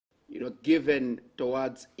given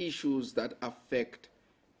towards issues that affect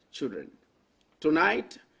children.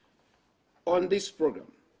 Tonight, on this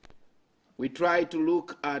program, we try to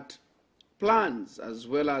look at plans as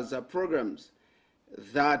well as programs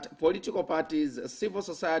that political parties, civil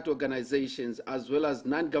society organizations, as well as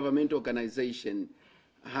non-governmental organizations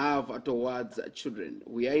have towards children.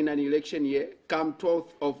 We are in an election year. Come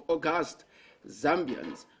 12th of August,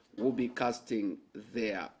 Zambians will be casting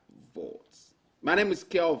their votes. My name is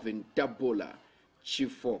Kelvin Dabola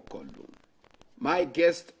Chifokolu. My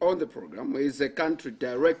guest on the program is the country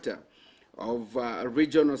director of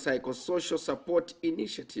Regional Psychosocial Support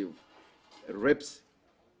Initiative, REPPSI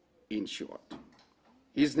in short.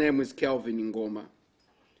 His name is KELVIN NGOMA.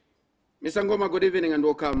 Mr. NGOMA, good evening and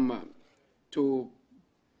welcome to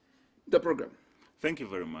the program. Thank you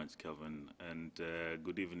very much, Kelvin, and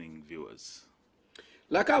good evening, viewers.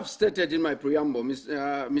 Like I've stated in my preamble,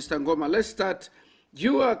 Mr. NGOMA, let's start.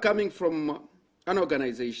 You are coming from an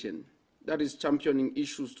organization that is championing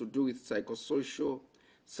issues to do with psychosocial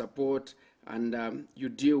support, and you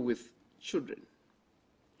deal with children.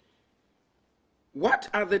 What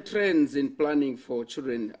are the trends in planning for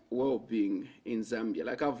children well-being in Zambia?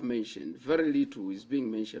 Like I've mentioned, very little is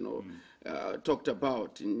being mentioned or talked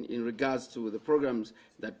about in regards to the programs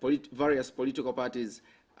that various political parties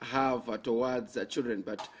have towards children,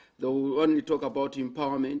 but they will only talk about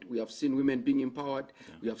empowerment. We have seen women being empowered,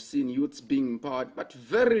 we have seen youths being empowered, but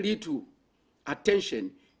very little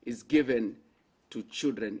attention is given to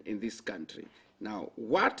children in this country. Now,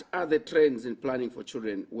 what are the trends in planning for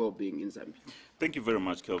children well-being in Zambia? Thank you very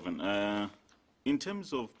much, Kelvin. In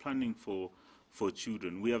terms of planning for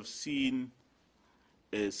children, we have seen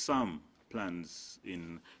some plans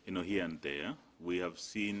here and there. We have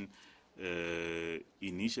seen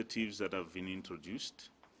initiatives that have been introduced.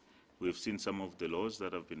 We've seen some of the laws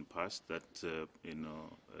that have been passed that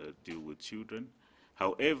deal with children.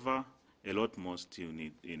 However, a lot more still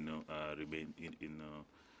need remain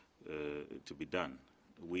to be done.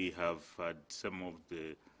 We have had some of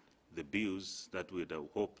the bills that we'd have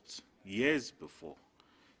hoped years before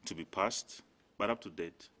to be passed, but up to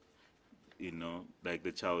date, like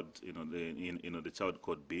the child, the child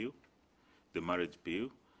court bill, the marriage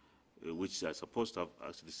bill, which are supposed to have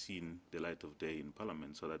actually seen the light of day in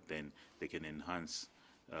Parliament, so that then they can enhance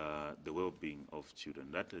the well-being of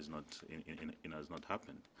children. That has not has not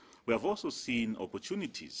happened. We have also seen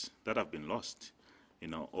opportunities that have been lost,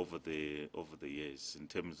 over the years. In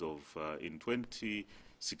terms of in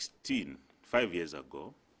 2016, 5 years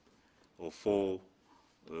ago, or 4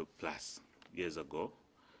 plus years ago,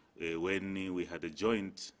 when we had the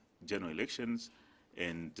joint general elections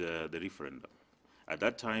and the referendum. At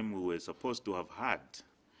that time, we were supposed to have had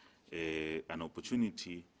an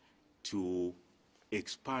opportunity to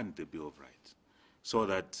expand the Bill of Rights, so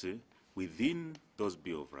that within those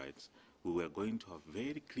Bill of Rights, we were going to have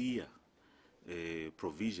very clear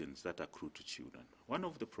provisions that accrue to children. One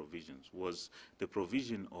of the provisions was the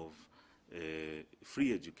provision of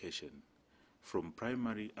free education from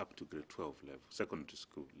primary up to grade 12 level, secondary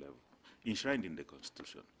school level, enshrined in the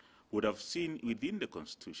Constitution. Would have seen within the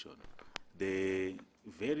Constitution the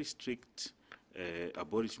very strict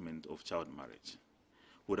abolishment of child marriage.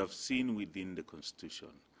 Would have seen within the Constitution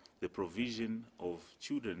the provision of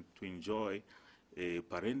children to enjoy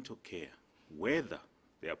parental care, whether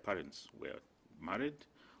their parents were married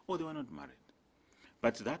or they were not married.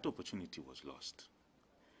 But that opportunity was lost.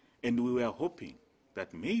 And we were hoping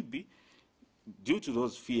that maybe, due to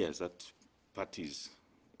those fears that parties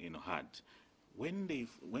had, when the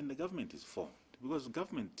government is formed, because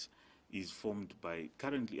government is formed by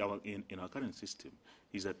currently, in our current system,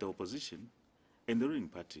 is that the opposition and the ruling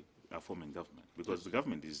party are forming government, because the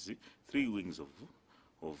government is 3 wings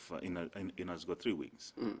has got 3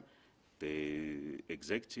 wings. The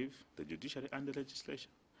executive, the judiciary, and the legislature.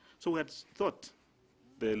 So we had thought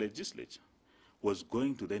the legislature was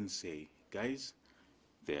going to then say, guys,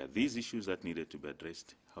 there are these issues that needed to be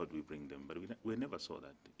addressed. How do we bring them? But we never saw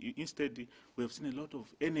that. Instead, we have seen a lot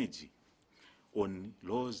of energy on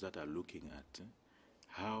laws that are looking at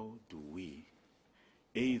how do we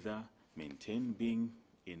either maintain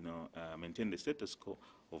maintain the status quo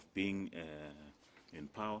of being in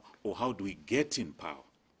power, or how do we get in power?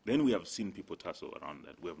 Then we have seen people tussle around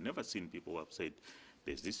that. We have never seen people who have said,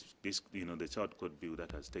 there's this the child code bill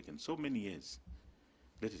that has taken so many years.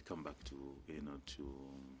 Let it come back to,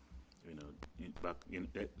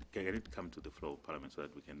 can it come to the floor of Parliament so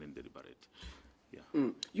that we can then deliberate? Yeah.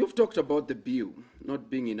 You've talked about the bill not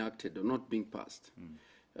being enacted or not being passed.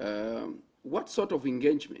 What sort of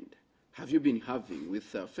engagement have you been having with,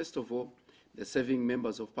 first of all, the serving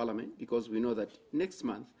members of Parliament? Because we know that next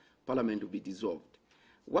month, Parliament will be dissolved.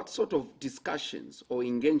 What sort of discussions or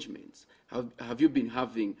engagements have you been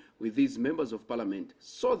having with these members of Parliament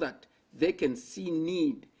so that they can see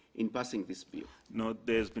need in passing this bill? No,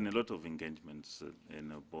 there's been a lot of engagements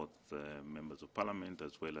in both members of Parliament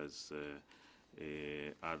as well as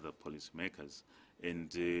other policymakers, and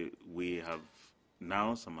we have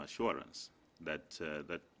now some assurance that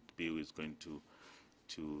that bill is going to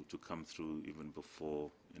come through even before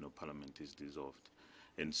Parliament is dissolved.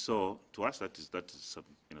 And so, to us, that is some,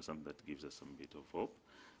 something that gives us some bit of hope,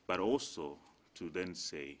 but also to then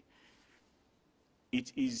say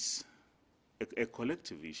it is a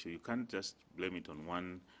collective issue. You can't just blame it on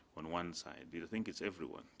one side. I think it's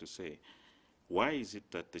everyone to say, why is it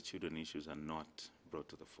that the children issues are not brought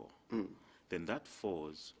to the fore? Then that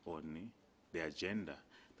falls on the agenda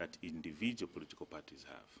that individual political parties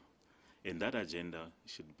have. And that agenda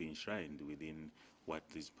should be enshrined within what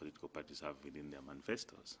these political parties have within their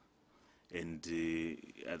manifestos. And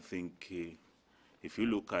I think if you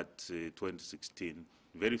look at 2016,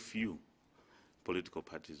 very few political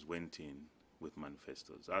parties went in with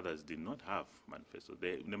manifestos. Others did not have manifestos.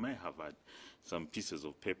 They may have had some pieces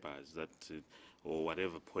of papers that, or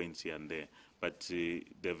whatever points here and there, but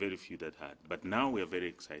there are very few that had. But now we are very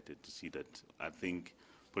excited to see that I think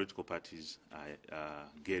political parties are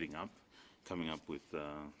gearing up, coming up with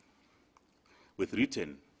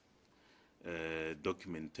written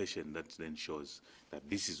documentation that then shows that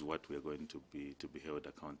this is what we are going to be held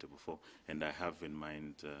accountable for. And I have in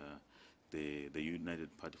mind the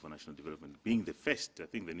United Party for National Development being the first. I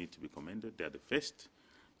think they need to be commended. They are the first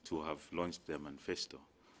to have launched their manifesto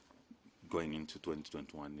going into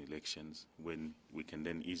 2021 elections, when we can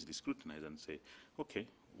then easily scrutinize and say, okay,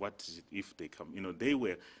 what is it if they come? They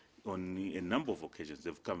were on a number of occasions,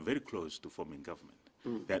 they've come very close to forming government.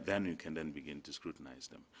 Then you can then begin to scrutinize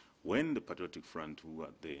them. When the Patriotic Front, who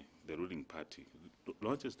are the ruling party,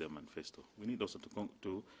 launches their manifesto, we need also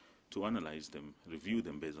to analyze them, review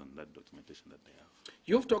them based on that documentation that they have.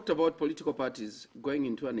 You've talked about political parties going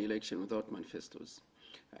into an election without manifestos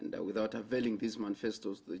and without availing these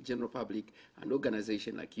manifestos to the general public, an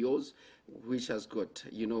organization like yours, which has got,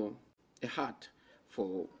 a heart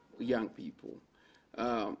for young people.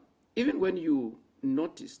 Even when you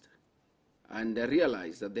noticed and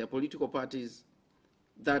realized that there are political parties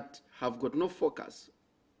that have got no focus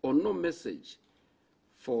or no message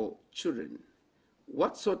for children,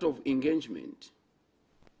 what sort of engagement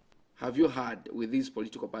have you had with these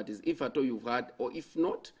political parties, if at all you've had, or if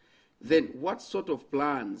not, then what sort of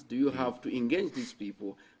plans do you have to engage these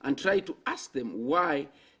people and try to ask them why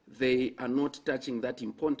they are not touching that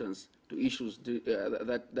importance to issues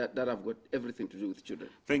that have got everything to do with children?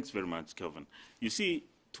 Thanks very much, Kelvin. You see,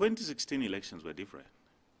 2016 elections were different,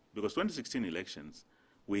 because 2016 elections,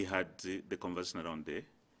 we had the conversation around the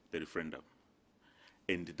referendum.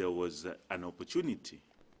 And there was an opportunity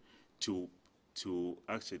to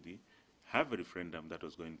actually have a referendum that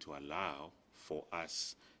was going to allow for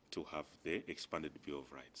us to have the expanded Bill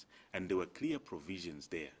of Rights. And there were clear provisions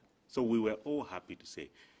there. So we were all happy to say,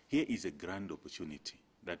 here is a grand opportunity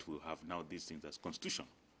that we'll have now these things as constitutional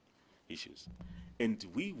issues. And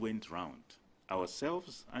we went round,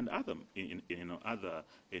 ourselves and other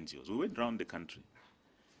NGOs, we went around the country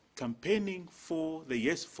campaigning for the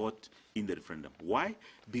yes vote in the referendum. Why?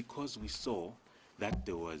 Because we saw that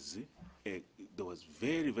there was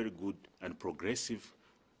very, very good and progressive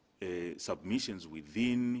submissions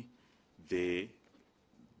within the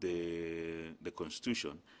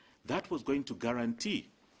Constitution that was going to guarantee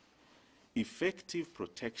effective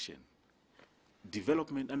protection,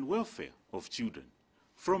 development, and welfare of children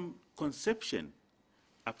from conception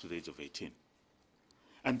up to the age of 18.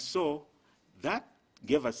 And so that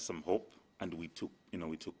gave us some hope, and we took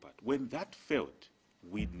part. When that failed,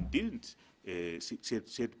 we didn't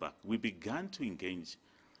sit back. We began to engage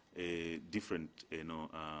different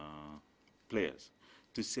players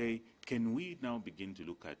to say, can we now begin to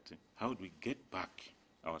look at how do we get back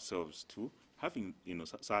ourselves to having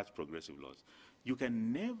such progressive laws? You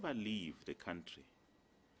can never leave the country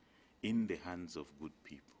in the hands of good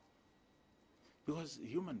people, because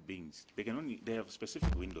human beings, they have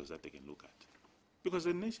specific windows that they can look at. Because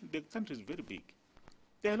the country is very big.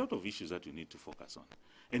 There are a lot of issues that you need to focus on.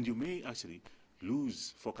 And you may actually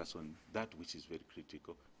lose focus on that which is very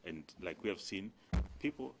critical. And like we have seen,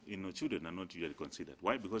 people, children are not usually considered.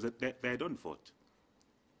 Why? Because they don't vote.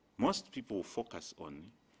 Most people focus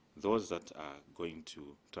on those that are going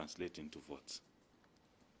to translate into votes.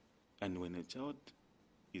 And when a child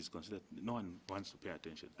is considered, no one wants to pay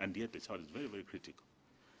attention. And yet the child is very, very critical.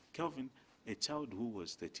 Kelvin, a child who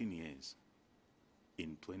was 13 years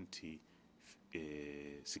in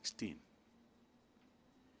 16,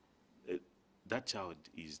 that child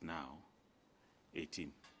is now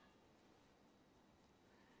 18.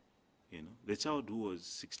 You know, the child who was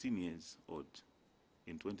 16 years old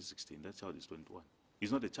in 2016, that child is 21.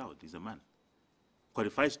 He's not a child, he's a man.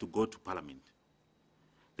 Qualifies to go to parliament.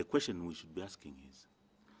 The question we should be asking is,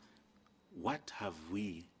 what have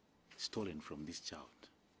we stolen from this child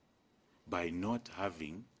by not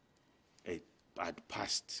having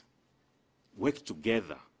worked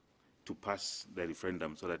together to pass the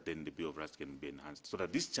referendum so that then the Bill of Rights can be enhanced, so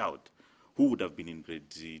that this child who would have been in grade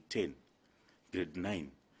 10, grade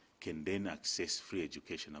 9, can then access free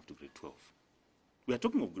education up to grade 12. We are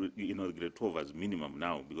talking of grade 12 as minimum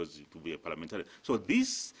now because it will be a parliamentarian. So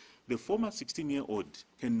the former 16-year-old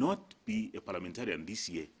cannot be a parliamentarian this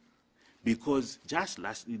year because just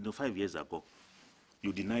 5 years ago,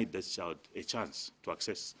 you denied this child a chance to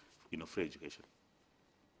access free education.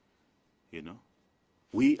 You know,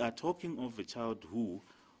 we are talking of a child who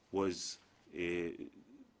was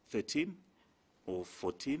 13 or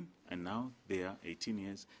 14, and now they are 18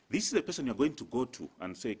 years. This is the person you're going to go to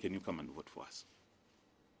and say, can you come and vote for us?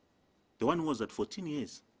 The one who was at 14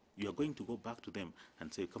 years, you are going to go back to them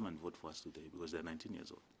and say, come and vote for us today because they're 19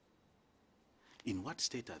 years old. In what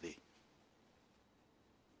state are they?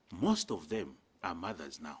 Most of them are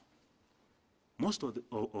mothers now. Most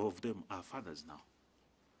of them are fathers now.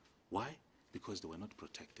 Why? Because they were not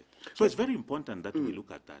protected. So it's very important that we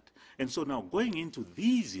look at that. And so now going into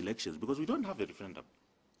these elections, because we don't have a referendum,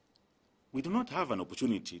 we do not have an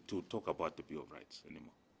opportunity to talk about the Bill of Rights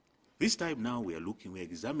anymore. This time now we're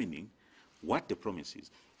examining what the promise is.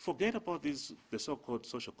 Forget about the so-called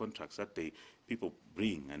social contracts that people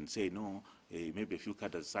bring and say, no, maybe a few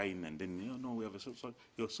cadres sign and then, no, we have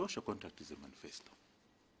your social contract is a manifesto.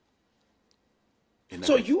 And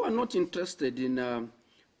so you are not interested in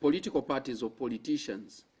political parties or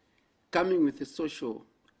politicians coming with a social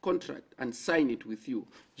contract and sign it with you.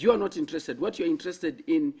 You are not interested. What you're interested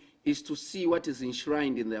in is to see what is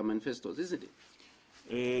enshrined in their manifestos, isn't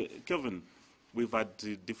it? Kelvin, we've had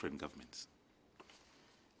different governments.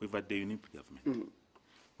 We've had the UNIP government.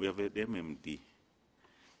 We have the MMD.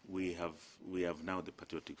 We have now the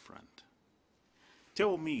Patriotic Front.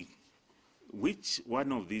 Tell me, which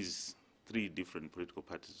one of these three different political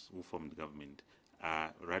parties who formed the government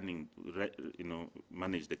are running,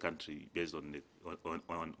 manage the country based on the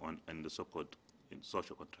so-called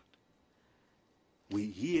social contract? We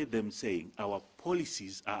hear them saying our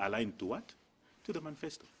policies are aligned to what? To the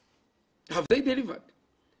manifesto. Have they delivered?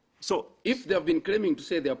 So, if they have been claiming to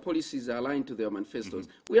say their policies are aligned to their manifestos,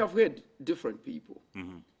 we have heard different people,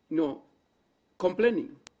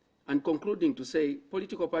 complaining and concluding to say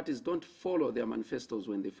political parties don't follow their manifestos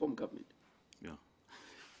when they form government. Yeah.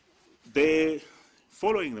 They're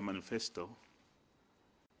following the manifesto.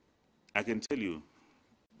 I can tell you,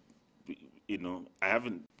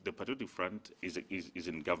 the Patriotic Front is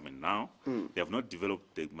in government now. They have not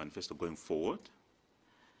developed the manifesto going forward.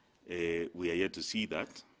 We are yet to see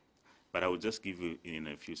that. But I will just give you in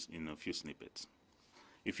a few snippets.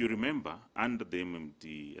 If you remember, under the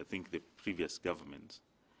MMD, I think the previous government,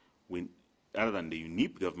 other than the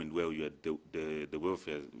UNIP government where you had the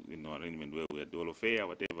welfare arrangement, where we had the welfare,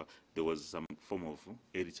 whatever, there was some form of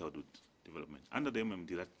early childhood development. Under the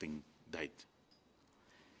MMD, that thing died.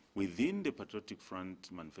 Within the Patriotic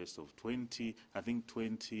Front manifesto of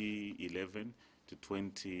 2011 to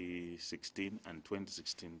 2016 and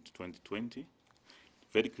 2016 to 2020,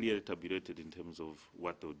 very clearly tabulated in terms of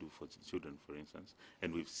what they'll do for children, for instance.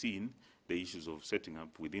 And we've seen the issues of setting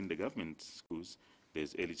up within the government schools,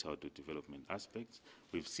 there's early childhood development aspects.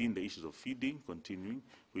 We've seen the issues of feeding continuing.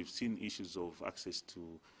 We've seen issues of access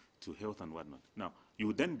to health and whatnot. Now, you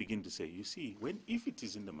would then begin to say, you see, if it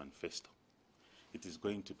is in the manifesto, it is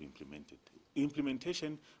going to be implemented.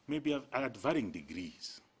 Implementation may be at varying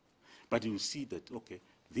degrees, but you see that, okay,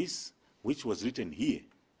 this which was written here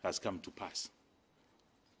has come to pass.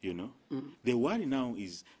 The worry now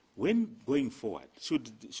is when going forward, should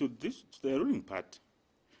the ruling party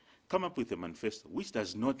come up with a manifesto which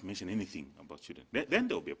does not mention anything about children, then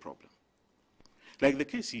there will be a problem. Like the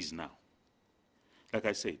case is now. Like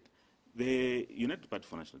I said, the United Party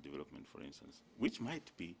for National Development, for instance, which might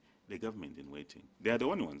be the government in waiting, they are the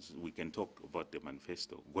only ones we can talk about the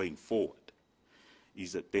manifesto going forward,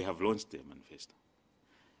 is that they have launched their manifesto.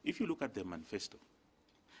 If you look at their manifesto,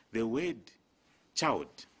 the word child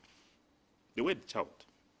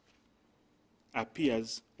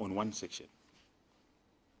appears on one section.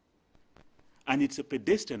 And it's a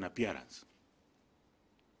pedestrian appearance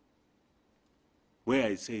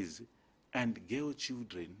where it says, and girl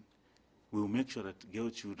children we will make sure that girl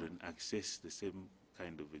children access the same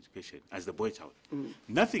kind of education as the boy child.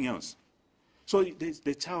 Nothing else. So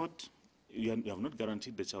the child, you have not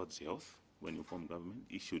guaranteed the child's health when you form government.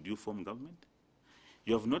 Should you form government?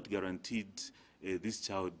 You have not guaranteed this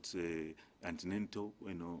child's antenatal,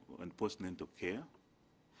 and postnatal care.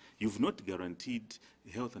 You've not guaranteed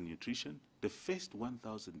health and nutrition. The first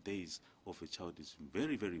 1,000 days of a child is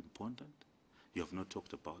very, very important. You have not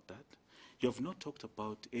talked about that. You have not talked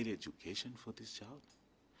about early education for this child.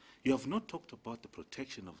 You have not talked about the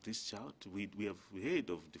protection of this child. We have heard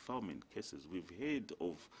of defilement cases. We've heard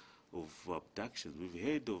of abductions. We've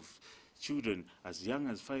heard of children as young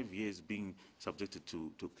as 5 years being subjected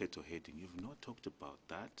to cattle herding. You've not talked about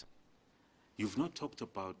that. You've not talked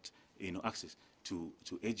about access to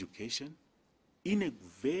education in a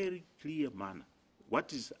very clear manner.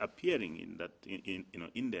 What is appearing in that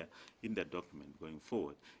in the document going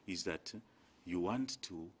forward is that you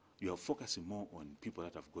are focusing more on people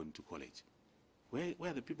that have gone to college. Where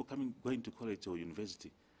are the people going to college or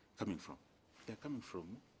university coming from? They're coming from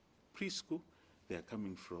preschool, they're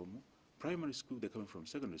coming from primary school, they're coming from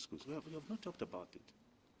secondary schools. We have not talked about it.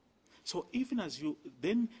 So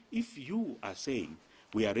even if you are saying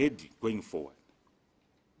we are ready going forward,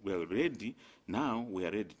 we are ready now, we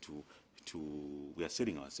are ready we are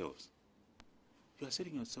selling ourselves. You are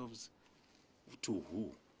selling yourselves to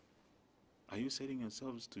who? Are you selling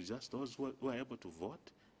yourselves to just those who are able to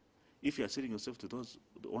vote? If you are selling yourself to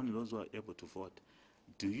only those who are able to vote,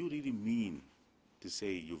 do you really mean to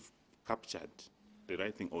say you've captured the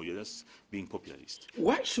right thing, or you're just being populist?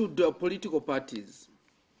 Why should political parties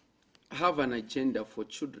have an agenda for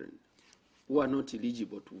children who are not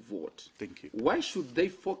eligible to vote? Thank you. Why should they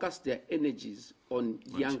focus their energies on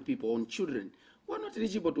young people, on children who are not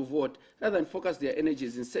eligible to vote, rather than focus their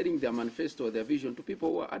energies in selling their manifesto or their vision to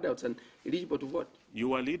people who are adults and eligible to vote?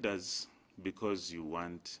 You are leaders because you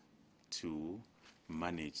want to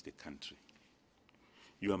manage the country.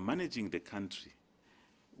 You are managing the country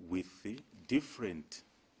with different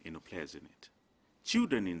players in it.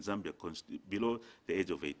 Children in Zambia below the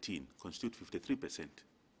age of 18 constitute 53%.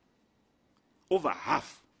 Over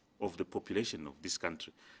half of the population of this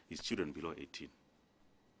country is children below 18.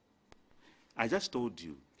 I just told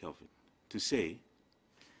you, Kelvin, to say,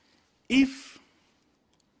 if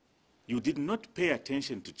you did not pay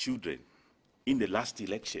attention to children in the last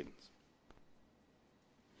elections,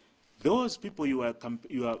 those people you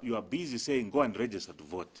are busy saying go and register to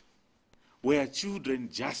vote were children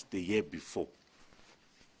just the year before.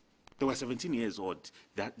 They were 17 years old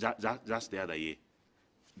just the other year.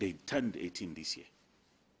 They turned 18 this year.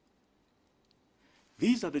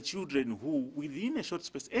 These are the children who, within a short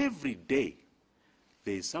space, every day,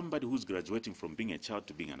 there is somebody who's graduating from being a child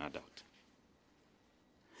to being an adult.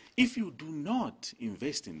 If you do not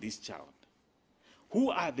invest in this child, who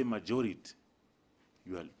are the majority?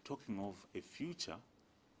 You are talking of a future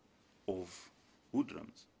of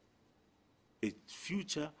hoodlums, a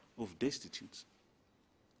future of destitutes.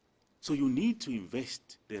 So you need to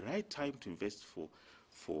invest. The right time to invest for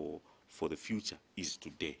the future is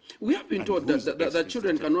today. We have been told that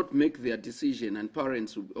children cannot make their decision, and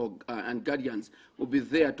parents and guardians will be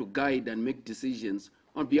there to guide and make decisions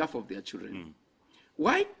on behalf of their children.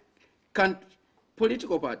 Why can't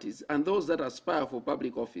political parties and those that aspire for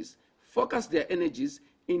public office focus their energies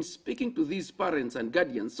in speaking to these parents and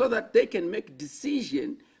guardians so that they can make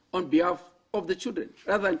decisions on behalf of the children,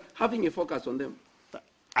 rather than having a focus on them?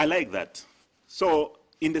 I like that. So,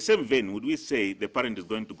 in the same vein, would we say the parent is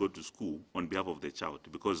going to go to school on behalf of the child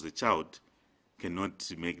because the child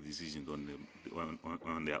cannot make decisions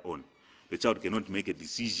on their own? The child cannot make a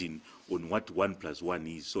decision on what 1 + 1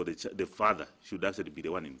 is, so the father should actually be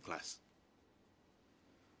the one in class.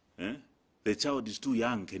 The child is too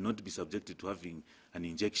young, cannot be subjected to having an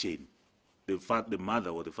injection. The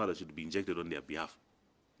mother or the father should be injected on their behalf.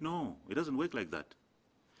 No, it doesn't work like that.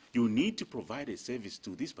 You need to provide a service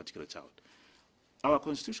to this particular child. Our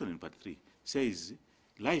constitution in part 3 says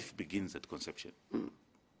life begins at conception.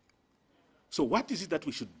 So what is it that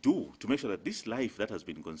we should do to make sure that this life that has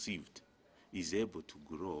been conceived is able to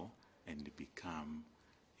grow and become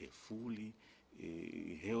a fully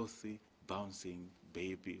healthy, bouncing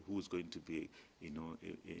baby who's going to be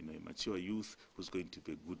a mature youth, who's going to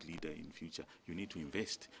be a good leader in future? You need to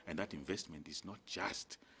invest, and that investment is not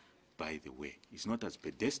just by the way. It's not as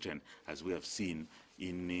pedestrian as we have seen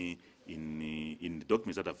in the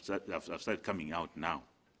documents that have started coming out now.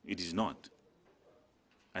 It is not.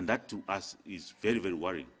 And that to us is very, very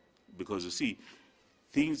worrying, because you see,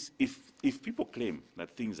 things, if people claim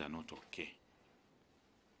that things are not okay,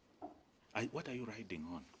 what are you riding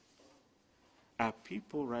on? are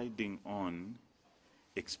people riding on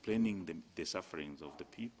explaining the sufferings of the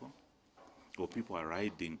people, or people are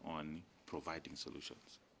riding on providing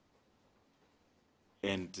solutions?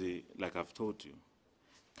 And like I've told you,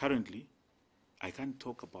 currently, I can't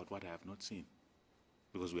talk about what I have not seen,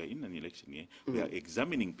 because we are in an election year. We are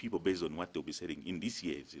examining people based on what they'll be saying in this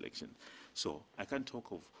year's election. So I can't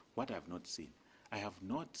talk of what I have not seen. I have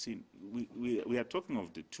not seen, we are talking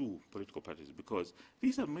of the two political parties because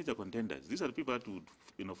these are major contenders. These are the people that would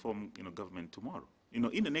form government tomorrow.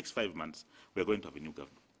 In the next 5 months, we are going to have a new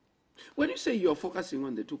government. When you say you're focusing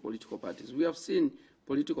on the two political parties, we have seen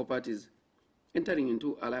political parties entering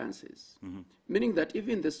into alliances, meaning that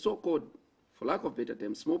even the so-called, for lack of better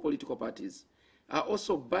terms, small political parties are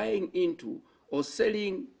also buying into or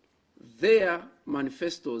selling their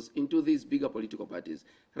manifestos into these bigger political parties.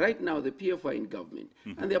 Right now, the PF are in government,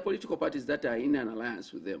 and there are political parties that are in an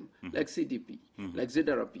alliance with them, like CDP, like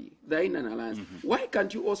ZRP. They're in an alliance. Why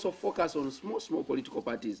can't you also focus on small political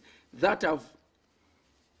parties that have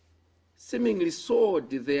seemingly sold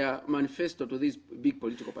their manifesto to these big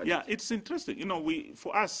political parties? Yeah, it's interesting.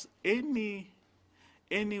 For us, anyone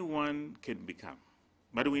can become.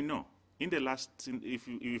 But we know, in the last,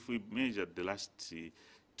 if we measure the last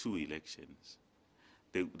two elections,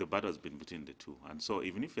 the battle has been between the two. And so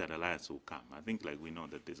even if an alliance will come, I think we know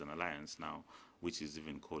that there's an alliance now, which is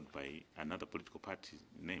even called by another political party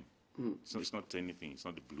name. So it's not anything, it's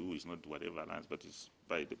not the blue, it's not whatever alliance, but it's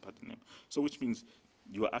by the party name. So which means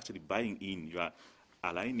you are actually buying in, you are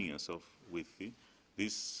aligning yourself with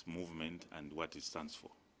this movement and what it stands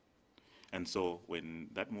for. And so when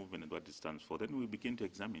that movement and what it stands for, then we begin to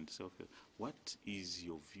examine, to say, okay, what is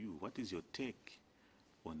your view, what is your take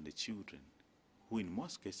on the children who in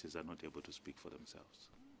most cases are not able to speak for themselves?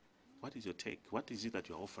 What is your take? What is it that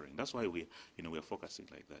you're offering? That's why we're focusing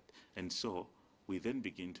like that. And so we then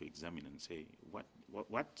begin to examine and say,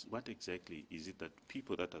 what exactly is it that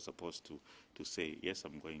people that are supposed to say, yes,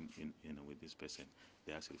 I'm going in with this person,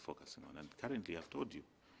 they're actually focusing on. And currently, I've told you,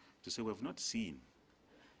 to say we have not seen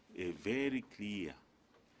a very clear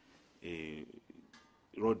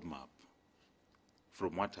roadmap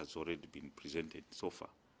from what has already been presented so far.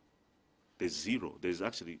 There's zero. There's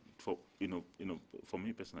actually, for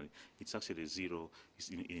me personally, it's actually a zero. It's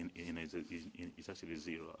actually a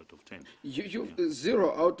 0 out of 10. You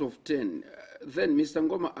 0 out of 10. Then, Mr.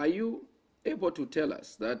 NGOMA, are you able to tell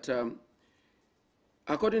us that,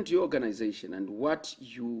 according to your organization and what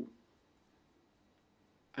you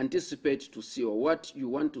anticipate to see or what you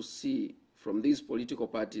want to see from these political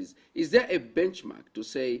parties, is there a benchmark to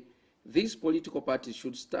say these political parties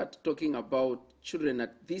should start talking about children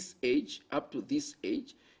at this age, up to this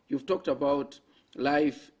age? You've talked about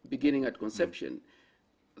life beginning at conception.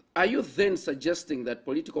 Are you then suggesting that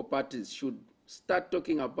political parties should start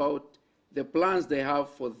talking about the plans they have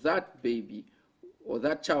for that baby or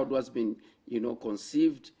that child who has been,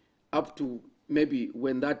 conceived up to maybe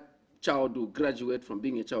when that child will graduate from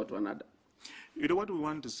being a child to another? What we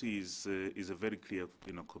want to see is a very clear,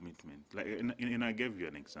 commitment. And I gave you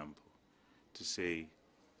an example to say,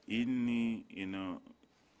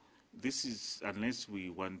 this is, unless we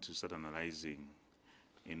want to start analyzing,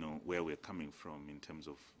 where we're coming from in terms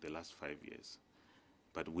of the last 5 years,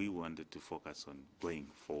 but we wanted to focus on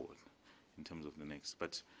going forward in terms of the next.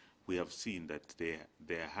 But we have seen that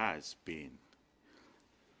there has been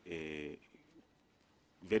a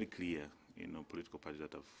very clear, political parties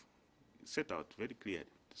that have set out very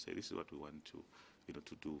clearly to say this is what we want to,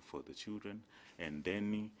 to do for the children, and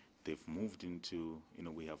then they've moved into,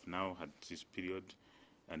 we have now had this period,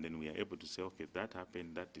 and then we are able to say, okay, that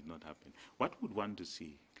happened, that did not happen. What we would want to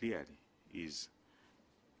see clearly is,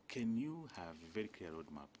 can you have a very clear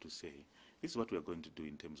roadmap to say, this is what we are going to do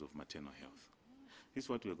in terms of maternal health. This is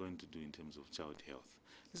what we are going to do in terms of child health.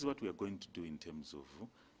 This is what we are going to do in terms of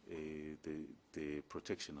the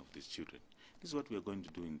protection of these children. This is what we are going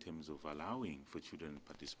to do in terms of allowing for children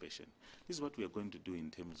participation. This is what we are going to do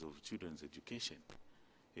in terms of children's education,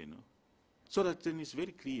 so that then it's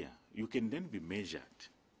very clear. You can then be measured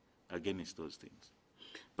against those things.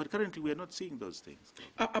 But currently we are not seeing those things.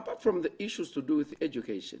 Apart from the issues to do with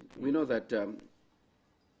education, we know that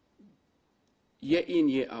year in,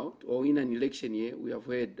 year out, or in an election year, we have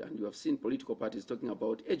heard and you have seen political parties talking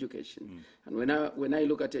about education. And when I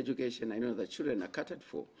look at education, I know that children are catered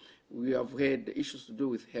for. We have heard issues to do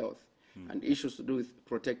with health and issues to do with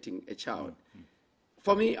protecting a child.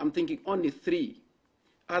 For me, I'm thinking only 3.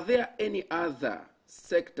 Are there any other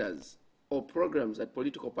sectors or programs that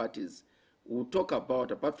political parties will talk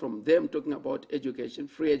about, apart from them talking about education,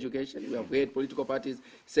 free education. We have heard political parties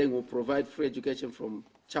saying we'll provide free education from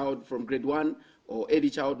grade 1 or early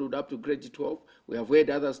childhood up to grade 12. We have heard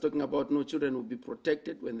others talking about no children will be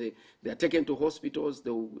protected when they are taken to hospitals.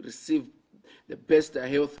 They will receive the best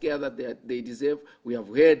health care that they deserve. We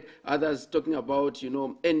have heard others talking about,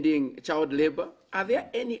 ending child labor. Are there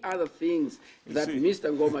any other things that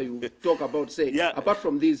Mr. Ngoma you talk about, say, apart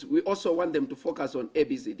from these, we also want them to focus on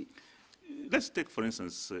ABCD? Let's take, for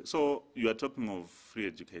instance, so you are talking of free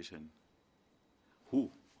education.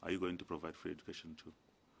 Who are you going to provide free education to?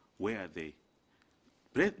 Where are they?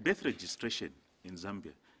 Birth registration in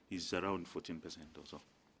Zambia is around 14% or so.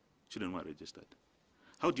 Children who are registered.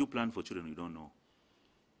 How do you plan for children you don't know?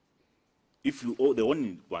 If the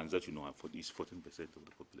only ones that you know is 14% of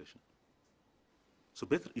the population. So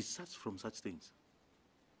it starts from such things.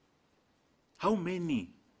 How many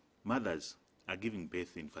mothers are giving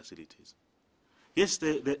birth in facilities? Yes,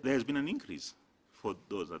 there has been an increase for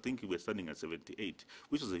those. I think we're standing at 78,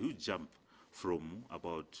 which is a huge jump from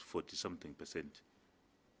about 40-something%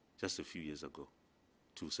 just a few years ago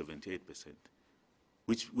to 78%,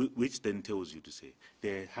 which then tells you to say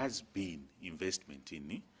there has been investment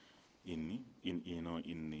in the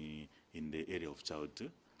area of child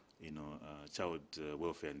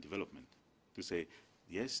welfare and development. To say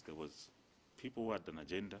yes, there was people who had an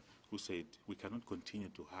agenda who said we cannot continue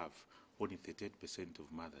to have only 38%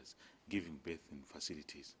 of mothers giving birth in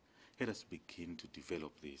facilities. Let us begin to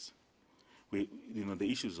develop this. The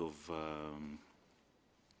issues of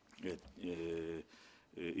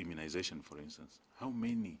immunization, for instance. How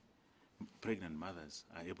many pregnant mothers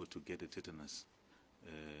are able to get a tetanus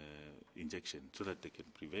injection so that they can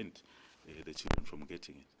prevent the children from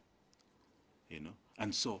getting it?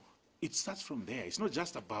 And so it starts from there. It's not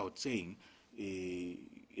just about saying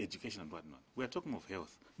education and whatnot. We are talking of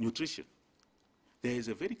health, nutrition. There is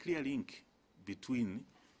a very clear link between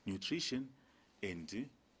nutrition and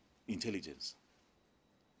intelligence.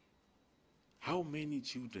 How many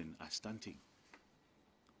children are stunting?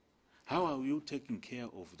 How are you taking care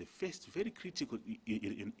of the first very critical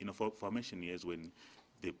formation years when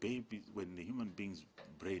the human being's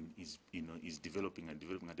brain is developing at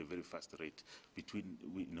a very fast rate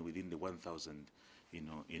within the 1,000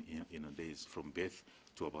 days from birth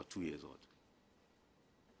to about 2 years old?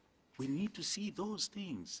 We need to see those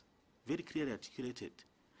things very clearly articulated,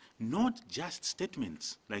 not just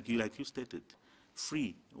statements like you stated,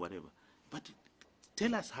 free, whatever, but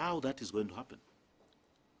tell us how that is going to happen.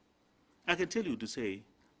 I can tell you to say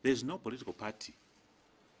there's no political party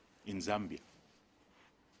in Zambia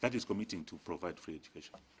that is committing to provide free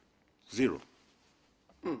education. Zero.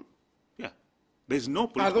 Yeah. There's no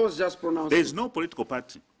political, are those just pronouncements? There's no political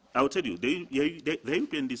party. I'll tell you, the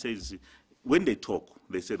UPND says, when they talk,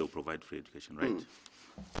 they say they'll provide free education, right?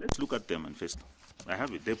 Let's look at them and first. I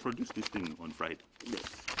have it. They produced this thing on Friday. Yes.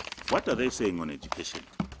 What are they saying on education?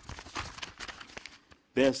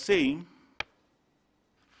 They're saying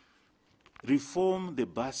reform the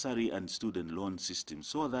bursary and student loan system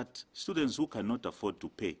so that students who cannot afford to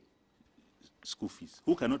pay school fees,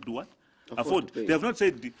 who cannot do what? Afford. They have not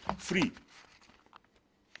said free.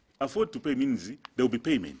 Afford to pay means there will be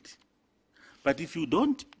payment. But if you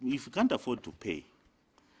can't afford to pay,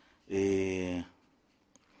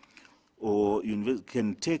 or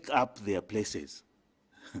can take up their places,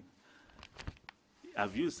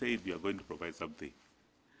 have you said you are going to provide something?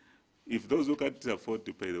 If those who can't afford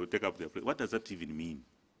to pay, they will take up their place. What does that even mean?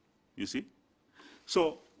 You see?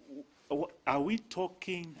 So are we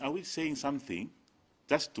saying something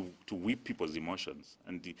just to whip people's emotions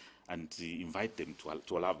and invite them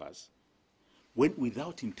to love us, when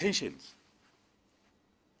without intentions?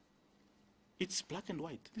 It's black and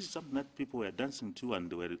white. This is something that people were dancing to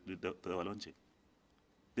and they were launching.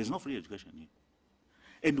 There's no free education here.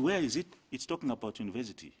 And where is it? It's talking about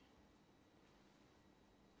university.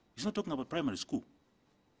 It's not talking about primary school.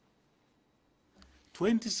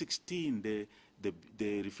 2016, the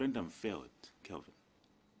referendum failed, Kelvin.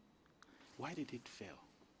 Why did it fail?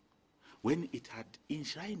 When it had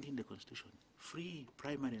enshrined in the Constitution free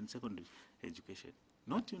primary and secondary education,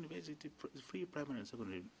 not university, free primary and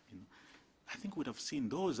secondary, I think we'd have seen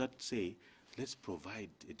those that say, let's provide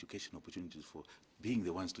education opportunities for being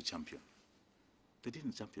the ones to champion. They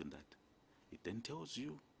didn't champion that. It then tells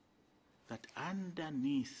you that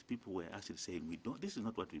underneath people were actually saying, this is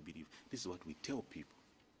not what we believe, this is what we tell people.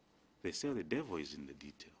 They say the devil is in the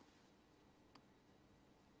detail.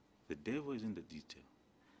 The devil is in the detail.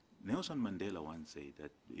 Nelson Mandela once said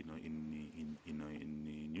that, in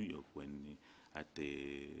New York, when at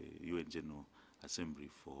the UN General Assembly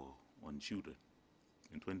on children,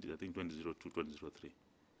 in I think 2002, 2003,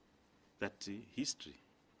 that history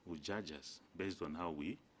will judge us based on how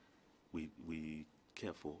we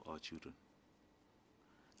care for our children,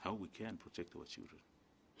 how we care and protect our children.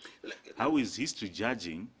 How is history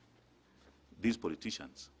judging these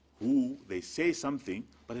politicians who they say something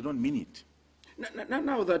but they don't mean it?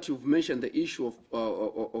 Now that you've mentioned the issue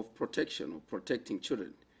of protection, of protecting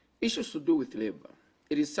children, issues to do with labor,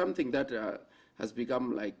 it is something that has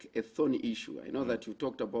become like a thorny issue. I know that you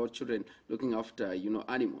talked about children looking after,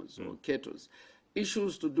 animals or cattle.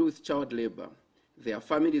 Issues to do with child labor. There are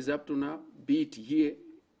families up to now, be it here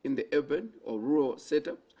in the urban or rural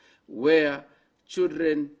setup, where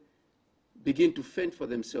children begin to fend for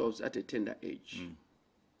themselves at a tender age.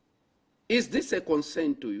 Is this a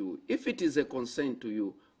concern to you? If it is a concern to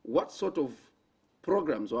you, what sort of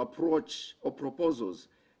programs or approach or proposals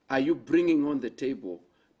are you bringing on the table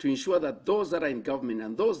to ensure that those that are in government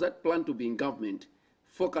and those that plan to be in government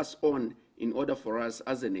focus on in order for us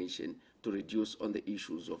as a nation to reduce on the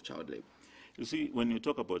issues of child labor? You see, when you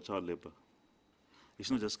talk about child labor, it's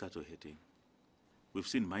not just cattle herding. We've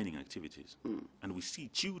seen mining activities, and we see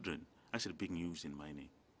children actually being used in mining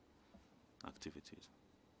activities.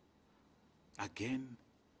 Again,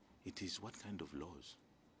 it is what kind of laws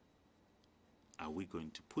are we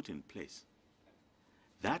going to put in place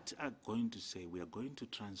that are going to say we are going to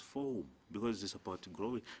transform, because it's about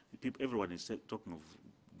growing. Everyone is talking of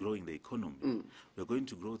growing the economy. We're going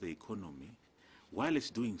to grow the economy. While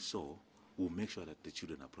it's doing so, we'll make sure that the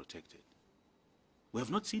children are protected. We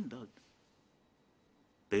have not seen that.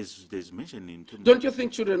 There's mention in terms. Don't you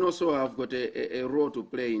think children also have got a role to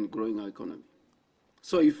play in growing our economy?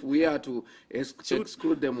 So if we are to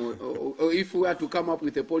exclude them, or if we are to come up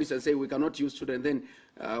with a policy and say we cannot use children, then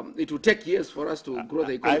it will take years for us to grow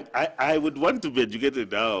the economy. I would want to be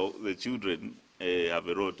educated how the children have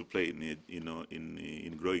a role to play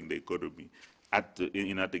in growing the economy at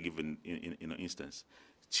a given instance.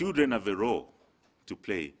 Children have a role to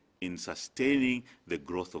play in sustaining the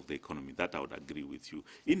growth of the economy. That I would agree with you,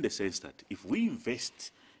 in the sense that if we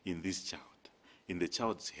invest in this child, in the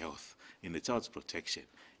child's health, in the child's protection,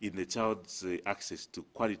 in the child's access to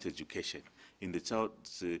quality education, in the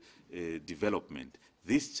child's development,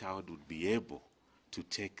 this child would be able to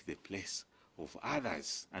take the place of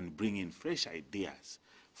others and bring in fresh ideas,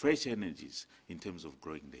 fresh energies in terms of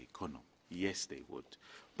growing the economy. Yes, they would.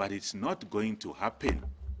 But it's not going to happen.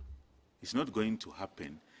 It's not going to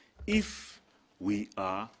happen if we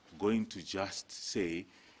are going to just say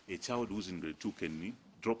a child who's in grade 2 can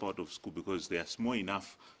drop out of school because they are small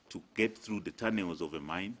enough to get through the tunnels of a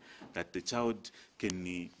mine, that the child can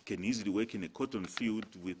easily work in a cotton field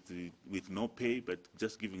with no pay, but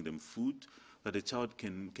just giving them food, that the child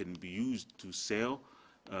can be used to sell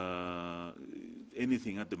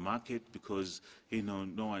anything at the market because no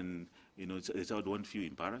one, the child won't feel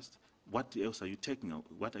embarrassed. What else are you taking out?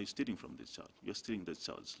 What are you stealing from this child? You're stealing the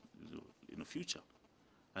child's future.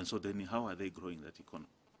 And so then how are they growing that economy?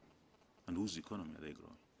 And whose economy are they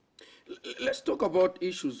growing? Let's talk about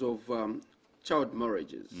issues of child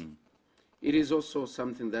marriages. It is also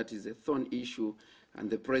something that is a thorn issue, and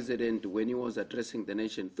the president, when he was addressing the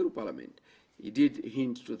nation through parliament, he did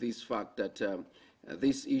hint to this fact that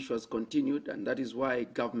this issue has continued, and that is why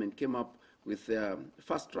government came up with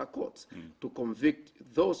fast-track courts to convict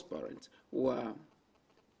those parents who are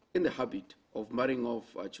in the habit of marrying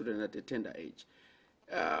off children at a tender age.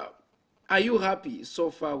 Are you happy so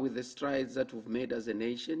far with the strides that we've made as a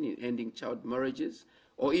nation in ending child marriages?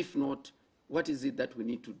 Or if not, what is it that we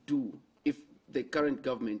need to do if the current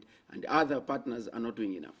government and other partners are not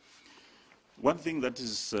doing enough? One thing that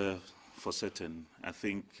is for certain, I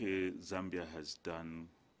think Zambia has done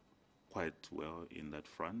quite well in that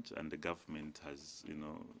front, and the government has,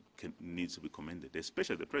 needs to be commended,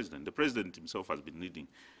 especially the president. The president himself has been leading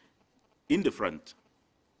in the front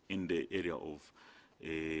in the area of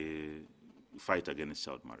fight against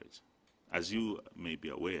child marriage. As you may be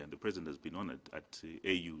aware, the president has been honored at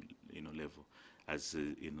AU level as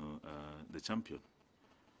the champion.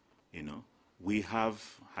 We have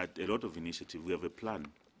had a lot of initiative. We have a plan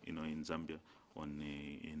in Zambia on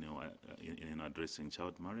addressing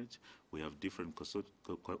child marriage. We have different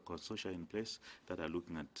consortia in place that are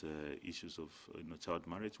looking at issues of child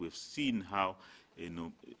marriage. We've seen how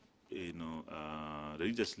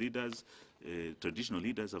religious leaders, traditional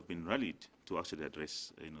leaders have been rallied to actually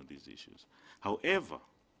address these issues. However,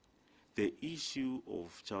 the issue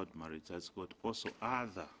of child marriage has got also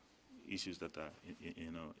other issues that are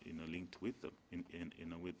linked with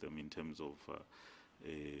them in terms of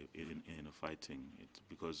fighting it,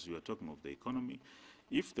 because you are talking of the economy.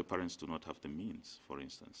 If the parents do not have the means, for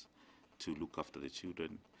instance, to look after the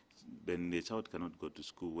children. Then the child cannot go to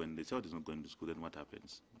school. When the child is not going to school, then what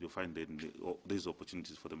happens? You find that there's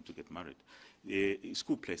opportunities for them to get married.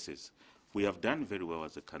 School places. We have done very well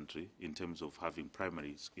as a country in terms of having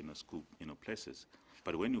primary school places.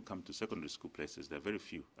 But when you come to secondary school places, there are very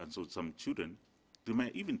few. And so some children, they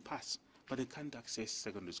may even pass, but they can't access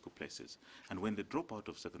secondary school places. And when they drop out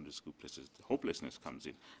of secondary school places, the hopelessness comes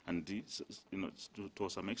in. And this, to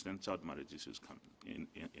some extent, child marriage issues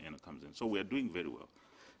comes in. So we are doing very well.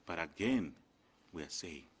 But again, we are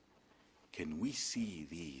saying, can we see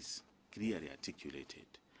these clearly articulated?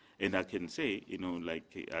 And I can say,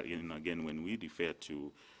 again, when we refer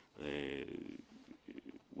to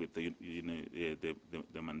with the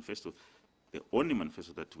manifesto, the only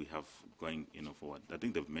manifesto that we have going forward, I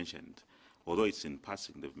think they've mentioned, although it's in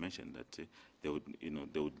passing, they've mentioned that they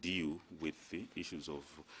would deal with the issues of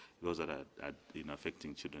those that are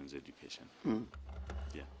affecting children's education.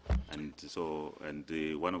 Yeah, and so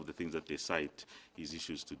one of the things that they cite is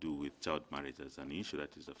issues to do with child marriage as an issue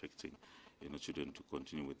that is affecting children to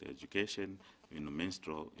continue with their education,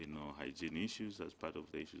 menstrual hygiene issues as part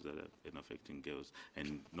of the issues that are affecting girls,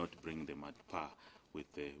 and not bring them at par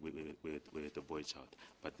with the boy child.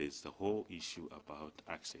 But there's the whole issue about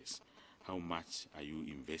access. How much are you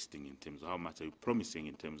investing in terms of, how much are you promising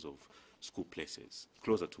in terms of school places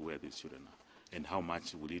closer to where these children are? And how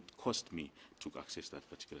much will it cost me to access that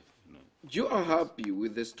particular, You are happy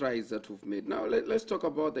with the strides that we've made. Now let's talk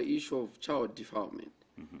about the issue of child defilement.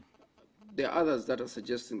 Mm-hmm. There are others that are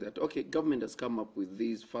suggesting that, okay, government has come up with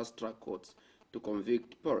these fast-track courts to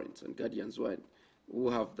convict parents and guardians who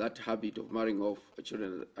have that habit of marrying off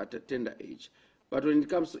children at a tender age. But when it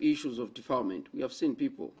comes to issues of defilement, we have seen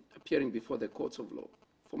people appearing before the courts of law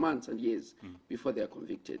for months and years before they are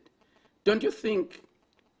convicted. Don't you think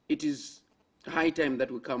it is high time that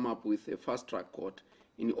we come up with a fast-track court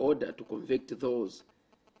in order to convict those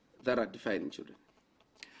that are defiling children?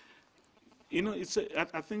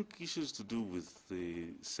 I think issues to do with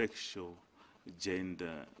the sexual,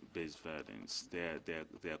 gender-based violence,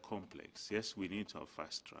 they are complex. Yes, we need to have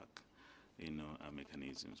fast-track,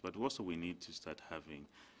 mechanisms, but also we need to start having,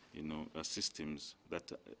 systems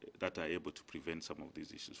that are able to prevent some of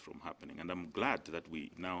these issues from happening. And I'm glad that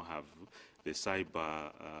we now have the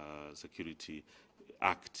Cyber Security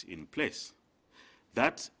Act in place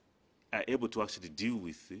that are able to actually deal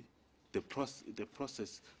with the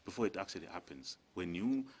process before it actually happens. When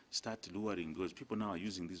you start luring girls, people now are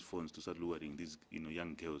using these phones to start luring these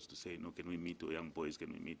young girls to say, can we meet, or young boys,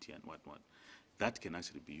 can we meet here, and what. That can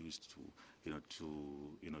actually be used to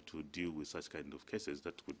deal with such kind of cases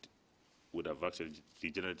that would have actually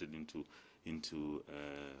degenerated into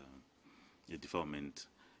a defilement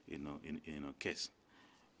case.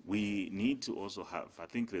 We need to also have, I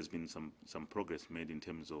think there's been some progress made in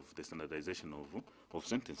terms of the standardization of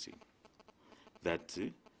sentencing. That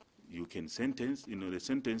you can sentence, the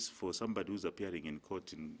sentence for somebody who's appearing in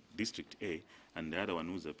court in District A and the other one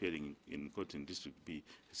who's appearing in court in District B,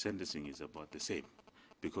 the sentencing is about the same,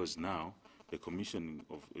 because now the commission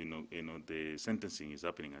of, the sentencing is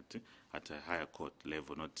happening at a higher court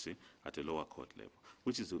level, not at a lower court level,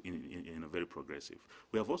 which is very progressive.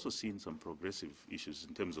 We have also seen some progressive issues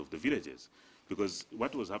in terms of the villages, because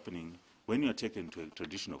what was happening when you are taken to a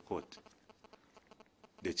traditional court,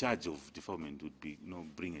 the charge of defilement would be,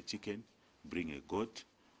 bring a chicken, bring a goat.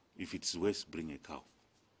 If it's west, bring a cow.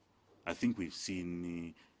 I think we've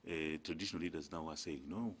seen traditional leaders now are saying,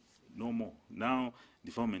 no more. Now,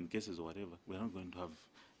 defilement cases or whatever, we're not going to have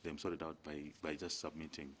them sorted out by just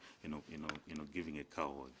submitting, giving a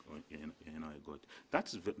cow or a goat.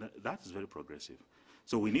 That is very progressive.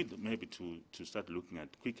 So we need maybe to start looking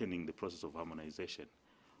at quickening the process of harmonization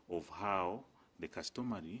of how the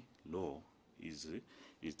customary law is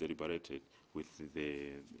deliberated with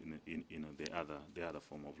the other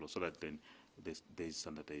form of law, so that then there's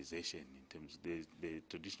standardization in terms the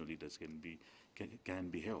traditional leaders can be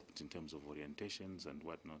helped in terms of orientations and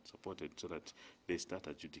whatnot, supported, so that they start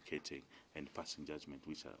adjudicating and passing judgment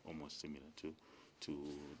which are almost similar to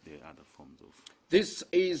the other forms of. This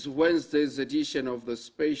is Wednesday's edition of the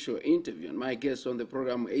special interview, and my guest on the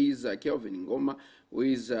program is KELVIN NGOMA, who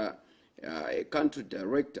is a country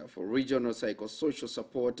director for Regional Psychosocial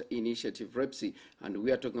Support Initiative, REPPSI, and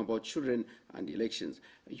we are talking about children and elections.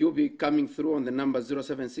 You'll be coming through on the number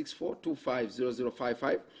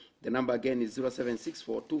 0764-250055. The number again is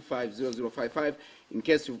 0764-250055. In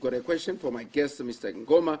case you've got a question for my guest, Mr.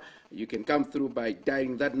 NGOMA, you can come through by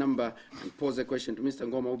dialing that number and pose a question to Mr.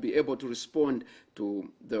 NGOMA. We'll be able to respond to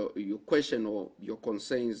your question or your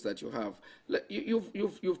concerns that you have.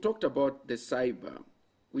 You've talked about the cyber,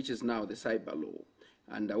 which is now the cyber law.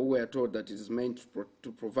 and we were told that it is meant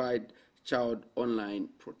to provide child online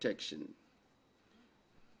protection.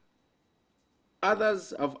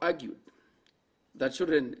 Others have argued that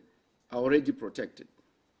children are already protected.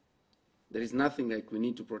 There is nothing like we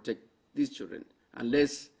need to protect these children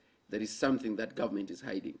unless there is something that government is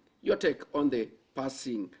hiding. Your take on the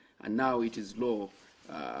passing, and now it is law,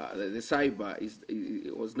 the cyber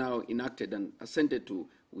was now enacted and assented to.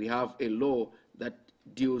 We have a law that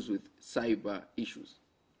deals with cyber issues.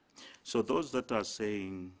 So those that are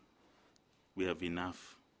saying we have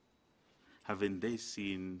enough, haven't they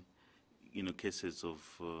seen, cases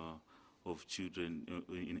of children,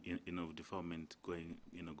 defilement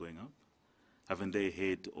going up? Haven't they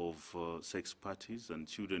heard of sex parties and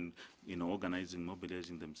children, organizing,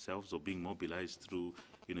 mobilizing themselves, or being mobilized through,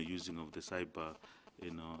 using of the cyber,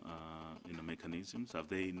 mechanisms? Have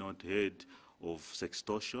they not heard of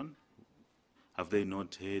sextortion? Have they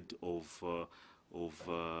not heard of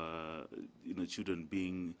children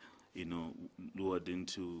being, lured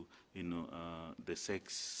into, the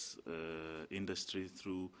sex industry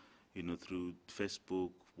through, through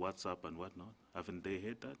Facebook, WhatsApp, and whatnot? Haven't they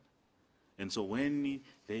heard that? And so when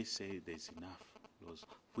they say there's enough laws,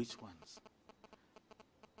 which ones?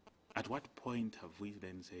 At what point have we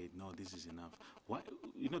then said, no, this is enough? Why,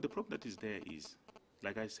 the problem that is there is,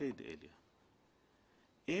 like I said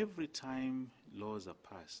earlier, every time laws are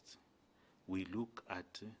passed, we look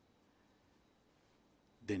at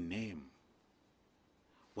the name.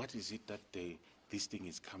 What is it that this thing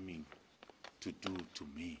is coming to do to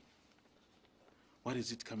me? What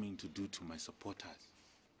is it coming to do to my supporters?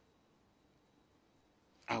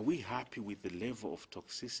 Are we happy with the level of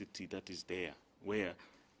toxicity that is there, where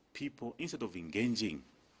people, instead of engaging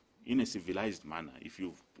in a civilized manner, if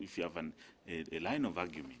you have a line of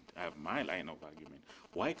argument, I have my line of argument,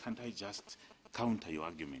 why can't I just counter your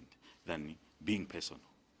argument than being personal,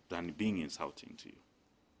 than being insulting to you?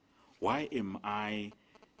 Why am I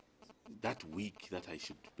that weak that I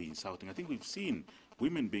should be insulting? I think we've seen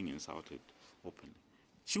women being insulted openly.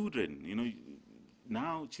 Children,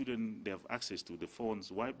 now children, they have access to the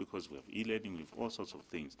phones. Why? Because we have e-learning, we have all sorts of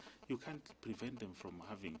things. You can't prevent them from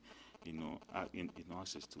having,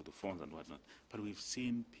 access to the phones and whatnot. But we've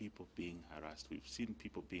seen people being harassed. We've seen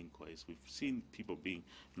people being coerced. We've seen people being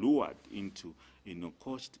lured into,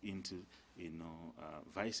 coached into,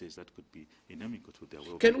 vices that could be inimical to their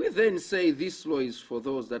well-being. Can we then say this law is for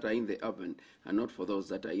those that are in the urban and not for those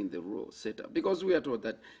that are in the rural setup? Because we are told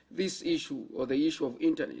that this issue, or the issue of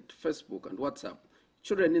internet, Facebook and WhatsApp,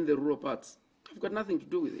 children in the rural parts have got nothing to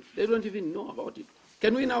do with it. They don't even know about it.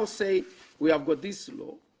 Can we now say we have got this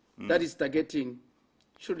law that is targeting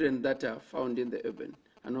children that are found in the urban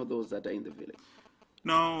and not those that are in the village?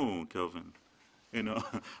 No, Kelvin.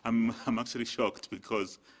 I'm actually shocked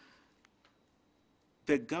because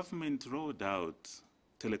the government rolled out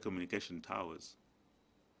telecommunication towers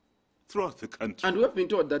throughout the country. And we have been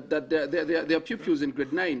told that there are pupils in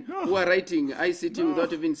grade 9 who are writing ICT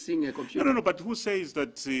without even seeing a computer. No, but who says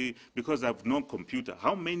that because I have no computer?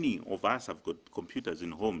 How many of us have got computers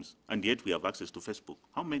in homes and yet we have access to Facebook?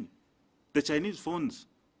 How many? The Chinese phones,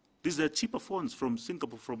 these are cheaper phones from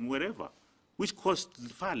Singapore, from wherever, which cost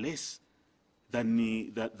far less than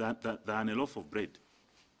a loaf of bread.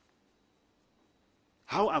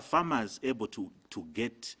 How are farmers able to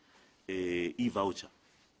get an e-voucher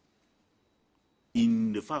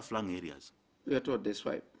in the far-flung areas? We are told they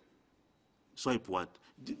swipe. Swipe what?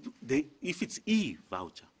 If it's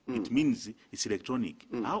e-voucher, it means it's electronic.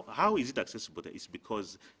 How is it accessible? It's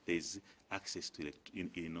because there's access to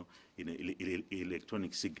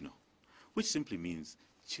electronic signal, which simply means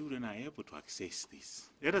children are able to access this.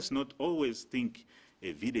 Let us not always think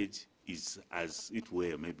a village is as it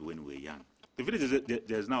were maybe when we were young. The villages,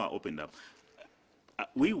 there's now opened up.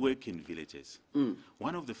 We work in villages.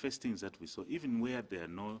 One of the first things that we saw, even where there are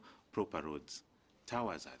no proper roads,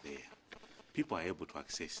 towers are there. People are able to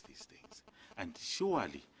access these things. And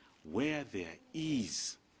surely, where there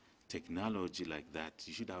is technology like that,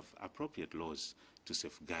 you should have appropriate laws to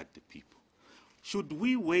safeguard the people. Should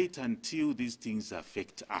we wait until these things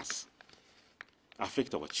affect us,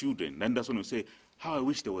 affect our children? Then that's when we say, how I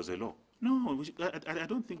wish there was a law. No, I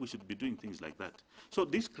don't think we should be doing things like that. So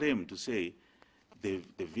this claim to say the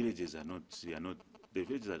villages are not, the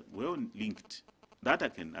villages are well linked, that I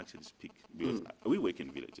can actually speak, because we work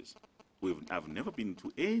in villages. I've never been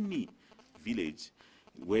to any village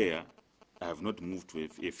where I have not moved to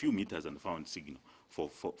a few meters and found signal for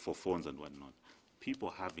phones and whatnot.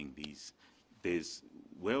 People having these, there's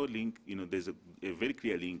well link, there's a very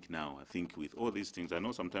clear link now, I think, with all these things. I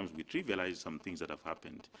know sometimes we trivialize some things that have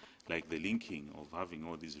happened, like the linking of having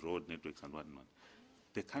all these road networks and whatnot.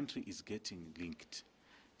 the country is getting linked.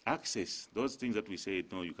 Access, those things that we say,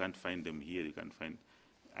 no, you can't find them here, you can't find.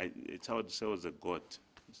 A child sells a goat,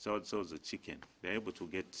 a child sells a chicken. They're able to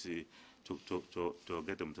get to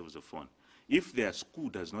get themselves a phone. If their school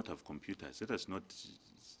does not have computers, let us not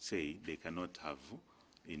say they cannot have,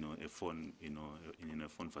 a phone, in a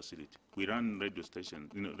phone facility. We run radio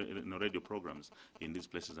stations, radio programs in these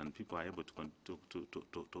places, and people are able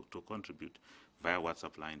to contribute via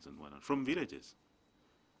WhatsApp lines and whatnot from villages.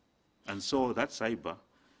 And so that cyber,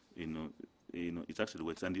 it actually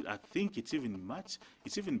works, and I think it's even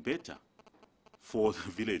better for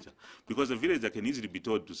the villager, because the villager can easily be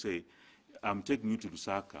told to say, I'm taking you to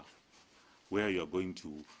Lusaka, where you are going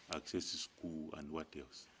to access school and what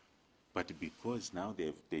else. But because now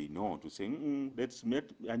they know to say,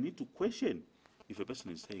 I need to question. If a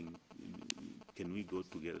person is saying, can we go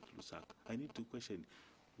together to Lusaka? I need to question,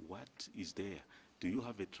 what is there? Do you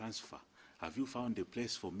have a transfer? Have you found a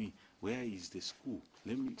place for me? Where is the school?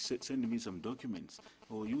 Let me send me some documents.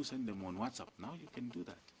 Or you send them on WhatsApp. Now you can do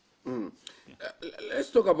that. Yeah. Let's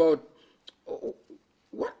talk about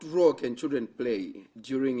what role can children play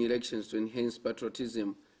during elections to enhance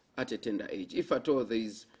patriotism at a tender age? If at all there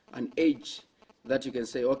is an age that you can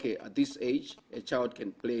say, okay, at this age, a child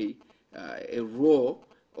can play a role,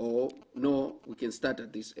 or no, we can start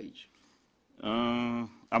at this age. I'm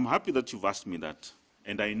happy that you've asked me that.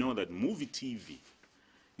 And I know that Muvi TV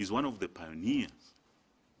is one of the pioneers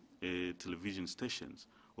television stations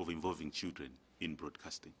of involving children in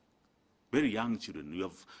broadcasting. Very young children. You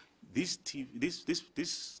have this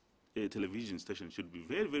television station should be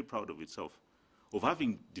very, very proud of itself, of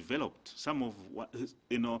having developed some of what,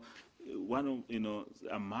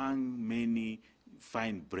 among many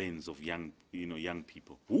fine brains of young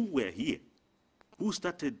people who were here, who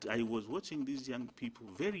started. I was watching these young people,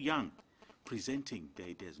 very young, presenting the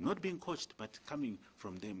ideas, not being coached, but coming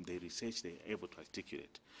from them, they research, they're able to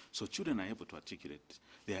articulate. So children are able to articulate.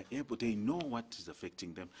 They know what is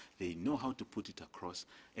affecting them, they know how to put it across,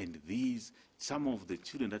 and some of the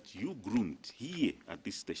children that you groomed here at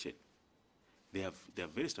this station, they are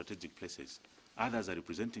very strategic places. Others are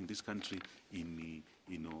representing this country in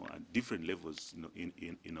at different levels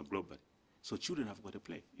globally. So children have got a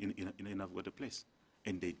play, have got a place,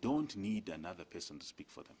 and they don't need another person to speak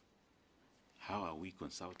for them. How are we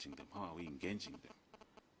consulting them? How are we engaging them?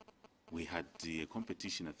 We had a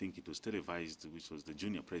competition, I think it was televised, which was the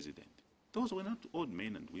junior president. Those were not old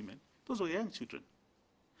men and women. Those were young children.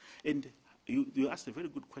 And you asked a very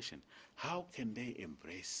good question. How can they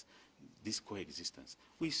embrace this coexistence?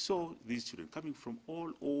 We saw these children coming from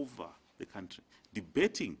all over the country,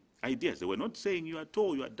 debating ideas. They were not saying you are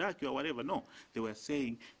tall, you are dark, you are whatever. No, they were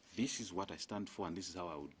saying this is what I stand for and this is how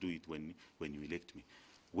I would do it when you elect me.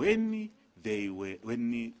 When they were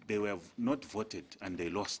not voted and they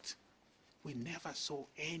lost, we never saw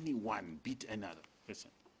anyone beat another person.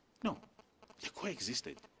 No, they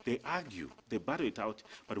coexisted. They argue, they battle it out,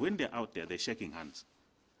 but when they're out there, they're shaking hands.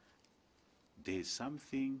 There's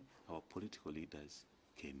something our political leaders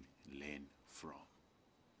can learn from.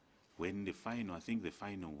 When the final, I think the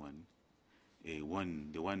final one, the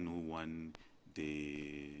one who won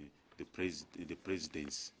the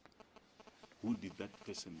presidency, who did that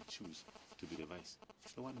person choose to be the vice?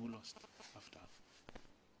 The one who lost after.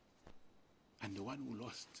 And the one who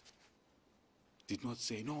lost did not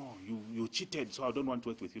say, no, you cheated, so I don't want to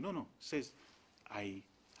work with you. No. Says, I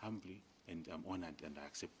humbly and I'm honored and I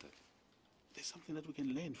accept that. There's something that we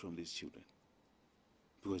can learn from these children.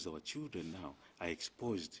 Because our children now are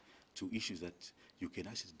exposed to issues that you can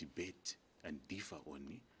actually debate and differ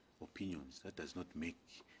on opinions. That does not make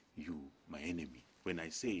you my enemy. When I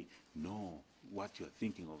say, no, what you're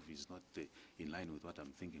thinking of is not in line with what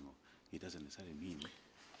I'm thinking of, it doesn't necessarily mean.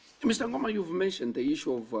 Mr. NGOMA, you've mentioned the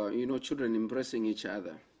issue of, children embracing each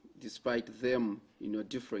other, despite them,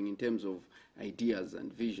 differing in terms of ideas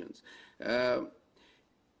and visions.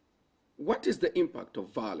 What is the impact of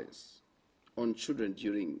violence on children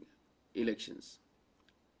during elections?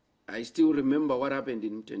 I still remember what happened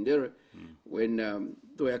in Mtendere when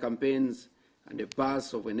there were campaigns and a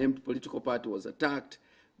bus of a named political party was attacked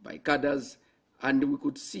by cadres, and we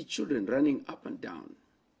could see children running up and down,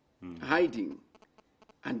 hiding.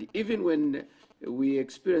 And even when we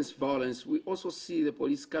experience violence, we also see the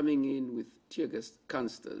police coming in with tear gas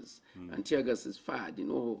canisters, and tear gas is fired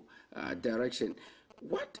in all direction.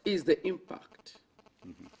 What is the impact,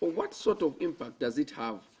 or what sort of impact does it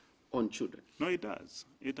have on children? No, it does.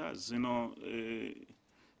 It does.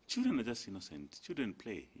 Children are just innocent. Children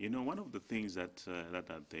play. One of the things that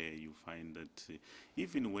are there, you find that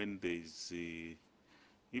even when there's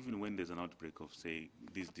even when there's an outbreak of, say,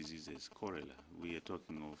 these diseases, cholera, we are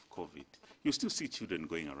talking of COVID, you still see children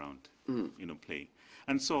going around, you know, playing.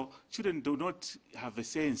 And so children do not have a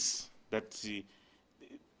sense that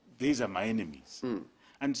these are my enemies.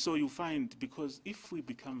 And so you find, because if we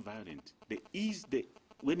become violent,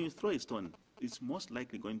 when you throw a stone, it's most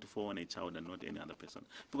likely going to fall on a child and not any other person.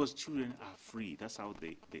 Because children are free. That's how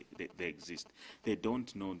they exist. They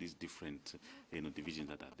don't know these different divisions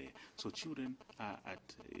that are there. So children are at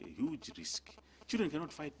a huge risk. Children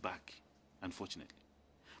cannot fight back, unfortunately.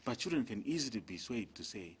 But children can easily be swayed to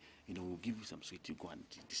say, we'll give you some sweet, you go and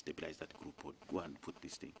destabilize that group or go and put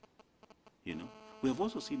this thing. We have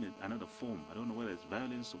also seen another form. I don't know whether it's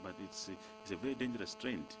violence, but it's a very dangerous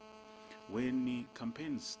trend. When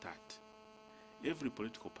campaigns start, every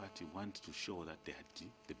political party wants to show that they are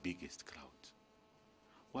the biggest crowd.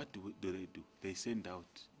 What do they do? They send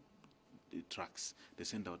out the trucks, they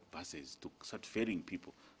send out buses to start ferrying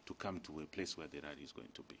people to come to a place where the rally is going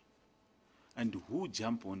to be. And who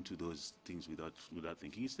jump onto those things without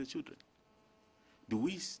thinking? It's the children.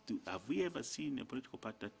 Have we ever seen a political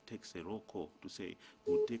party that takes a roll call to say,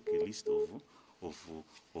 we'll take a list of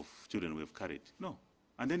children we've carried? No.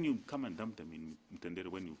 And then you come and dump them in Mtendere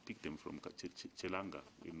when you pick them from Chelanga,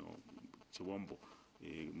 Chiwombo,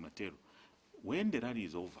 Matero. When the rally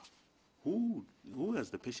is over, who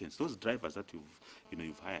has the patience? Those drivers that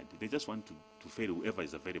you've hired, they just want to ferry whoever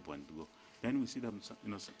is available and go. Then we see them,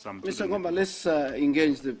 some. Mr. Ngoma, let's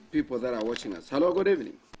engage the people that are watching us. Hello, good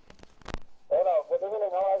evening. Hello, good evening.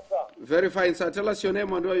 How are you, sir? Very fine, sir. Tell us your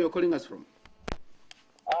name and where you're calling us from.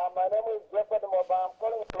 My name is Jacob Moba. I'm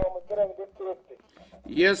calling from Mulenga district.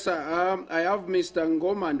 Yes, sir. I have Mr.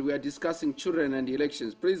 Ngoma and we are discussing children and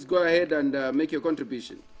elections. Please go ahead and make your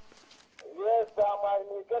contribution. Yes, I'm in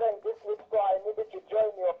Mulenga district, so I needed to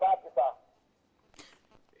join your party, sir.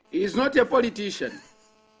 He's not a politician.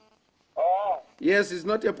 Oh. Yes, he's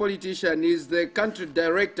not a politician. He's the country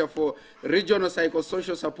director for Regional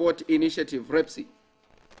Psychosocial Support Initiative, REPPSI.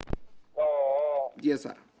 Oh. Yes,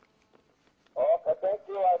 sir. Okay, thank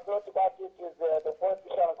you. I thought that it is the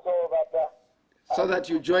politician, so that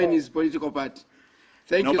you join his political party.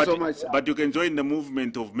 Thank you so much, sir. But you can join the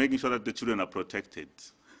movement of making sure that the children are protected.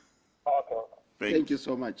 Okay. Thank you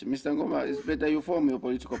so much. Mr. Ngoma, it's better you form your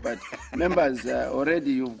political party. Members,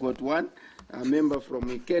 already you've got one. A member from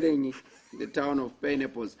Ikerenyi, the town of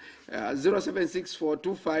Pineapples.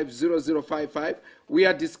 0764250055. We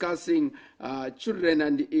are discussing children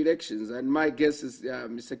and elections, and my guest is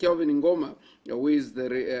Mr. KELVIN NGOMA, who is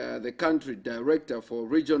the country director for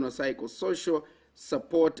Regional Psychosocial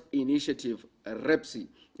Support Initiative, REPPSI.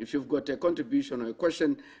 If you've got a contribution or a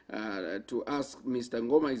question to ask, Mr.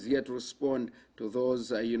 Ngoma is here to respond to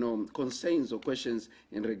those, concerns or questions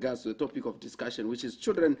in regards to the topic of discussion, which is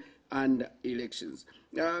children and elections.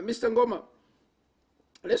 Mr. Ngoma,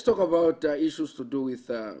 let's talk about issues to do with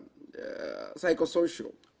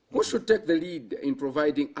psychosocial. Who should take the lead in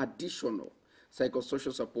providing additional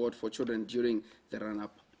psychosocial support for children during the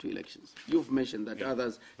run-up to elections? You've mentioned that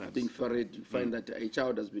others have been ferried. You find that a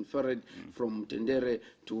child has been ferried from Tendere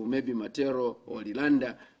to maybe Matero or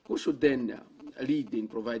Lilanda. Who should then lead in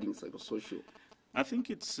providing psychosocial? I think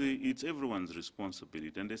it's everyone's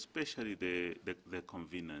responsibility, and especially the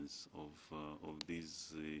conveners of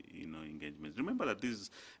these engagements. Remember that these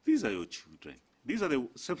are your children. These are the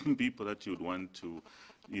certain people that you'd want to,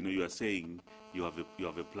 you are saying you have a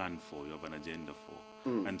plan for, you have an agenda for,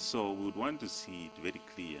 and so we would want to see it very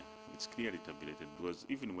clear. It's clearly tabulated, because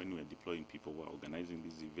even when we are deploying people who are organizing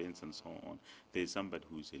these events and so on, there's somebody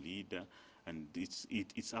who is a leader. And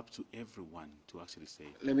it's up to everyone to actually say.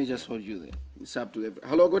 Let me just hold you there. It's up to everyone.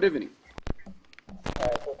 Hello, good evening.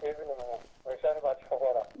 Good evening.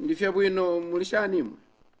 Ndifya bwino mulishanimu.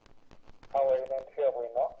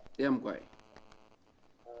 Yamkwai.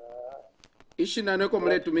 Ishi na neko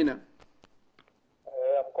mletu mina. I'm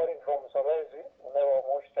calling from Solwezi, newa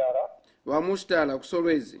Mushtara. Wa Mushtara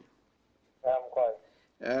kusolwezi. Yamkwai.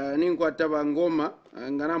 Ninkwata Ngoma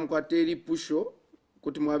ngana mkwate eri pusho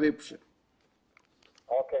kuti mwabe pusha.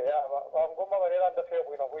 Okay, yeah, Ngoma varela ndafya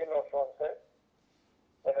bwino sonse.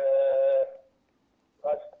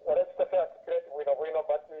 Let's ndafya great bwino,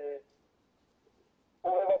 but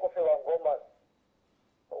whoever could feel Ngoma,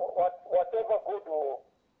 whatever good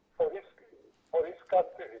for his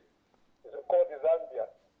country is called Zambia.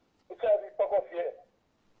 It's a part of here.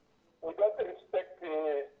 We don't respect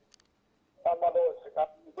the laws. We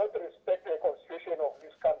don't respect the constitution of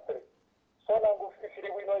this country. So now we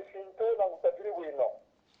know if we know.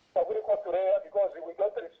 But we because we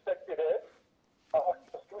don't respect our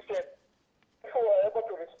constitution. If we are able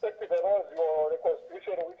to respect the laws or the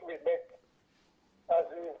constitution which we make as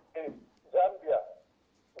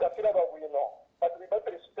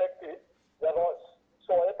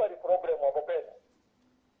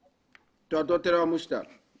Twatotera Mushtala.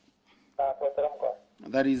 Twateramuka.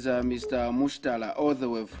 That is Mr. Mushtala, all the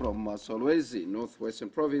way from Solwezi, Northwestern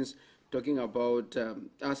Province, talking about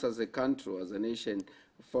us as a country, as a nation,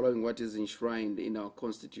 following what is enshrined in our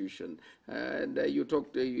constitution. And you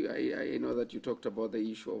talked, I know that you talked about the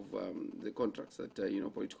issue of the contracts that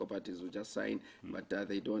political parties will just sign, but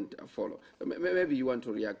they don't follow. Maybe you want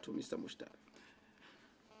to react to Mr. Mushtala.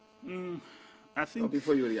 I think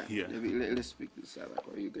Before you react, maybe let's speak this other.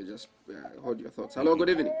 You can just hold your thoughts. Hello, good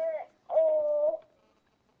evening.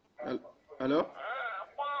 Hello?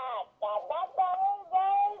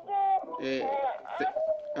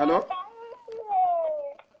 Hello?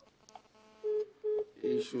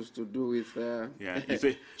 Issues to do with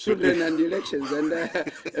children and elections, and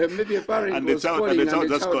maybe a parent and was calling, and the child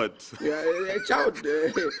just got. A child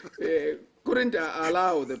couldn't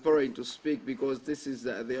allow the parent to speak because this is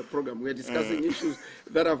their program. We're discussing issues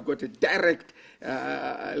that have got a direct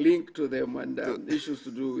link to them, and issues to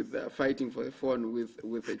do with fighting for the phone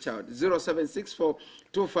with a child.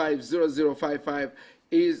 0764250055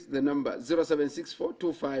 is the number.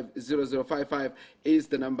 0764250055 is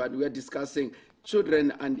the number, and we are discussing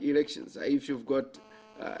children and elections. If you've got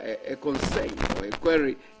a concern or a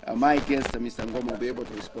query, my guest, Mr. NGOMA, will be able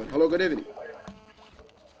to respond. Hello, good evening.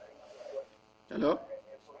 Hello?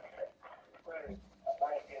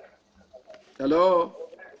 Hello?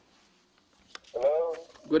 Hello.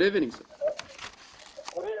 Good evening, sir.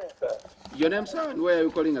 Good evening, sir. Your name, sir, and where are you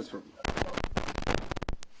calling us from?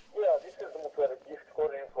 Yeah, this is Mutare Gift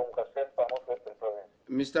calling from Kasempa, Northwestern Province.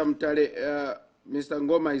 Mr. Mtale, Mr.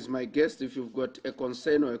 NGOMA is my guest. If you've got a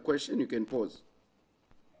concern or a question, you can pause.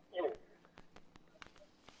 Yes.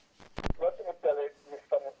 What Mutare,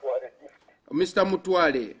 Mr. Mutare Gift? Mr.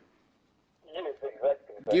 Mutwale. Yes,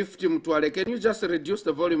 exactly. Sir. Gift Mutwale, can you just reduce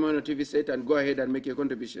the volume on your TV set and go ahead and make your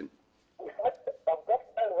contribution? I've just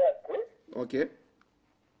done that, Okay.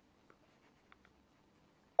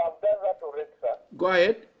 I've done that already, sir. Go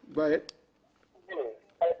ahead. Go ahead. Yes.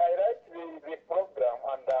 I write the program,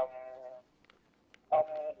 and I'm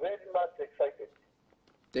very much excited.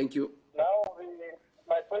 Thank you. Now,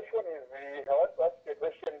 my question is, I want to ask a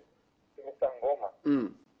question to Mr. NGOMA.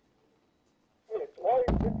 Yes, why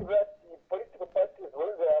is it that the political parties, when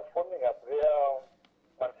they are forming up their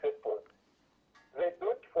manifestos, they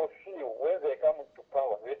don't fulfill when they come into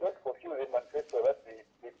power? They don't fulfill the manifesto that they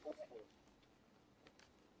put in.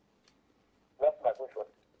 That's my question.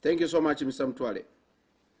 Thank you so much, Mr. Mutwale.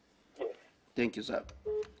 Yes. Thank you, sir.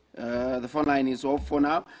 The phone line is off for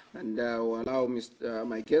now, and we'll allow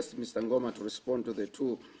my guest, Mr. NGOMA, to respond to the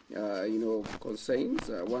two, concerns.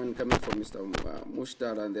 One coming from Mr.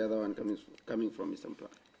 Mushtala, and the other one coming from Mr.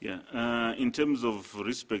 Mutwale. Yeah, in terms of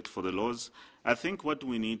respect for the laws, I think what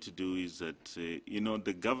we need to do is that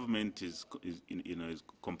the government is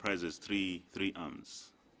comprises three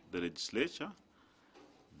arms: the legislature,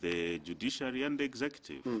 the judiciary, and the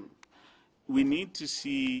executive. We need to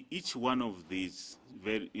see each one of these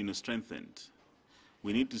very strengthened.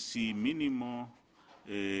 We need to see minimal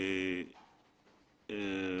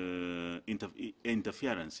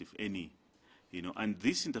interference, if any, and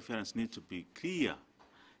this interference needs to be clear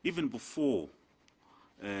even before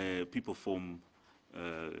people form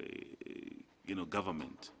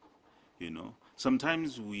government.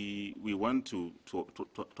 Sometimes we want to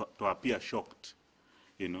appear shocked,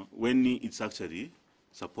 when it's actually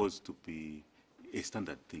supposed to be a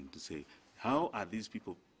standard thing to say, how are these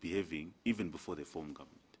people behaving even before they form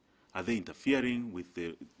government? Are they interfering with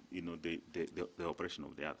the operation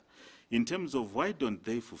of the other? In terms of why don't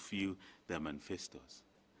they fulfill their manifestos?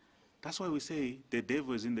 That's why we say the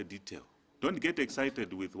devil is in the detail. Don't get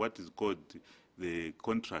excited with what is called the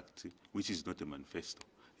contract, which is not a manifesto.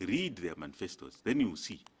 Read their manifestos, then you will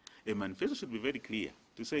see. A manifesto should be very clear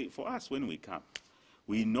to say, for us, when we come,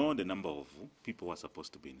 we know the number of people who are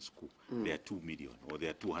supposed to be in school. There are 2 million or there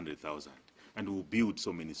are 200,000. And we'll build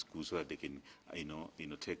so many schools so that they can,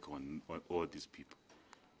 take on all these people.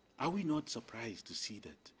 Are we not surprised to see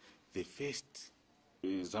that the first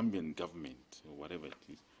Zambian government, or whatever it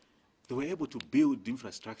is, they were able to build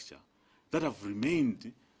infrastructure that have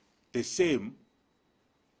remained the same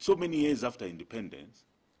so many years after independence,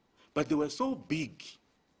 but they were so big,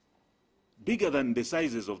 bigger than the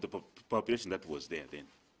sizes of the population that was there then.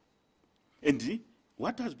 And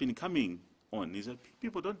what has been coming on is that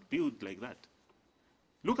people don't build like that.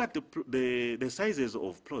 Look at the sizes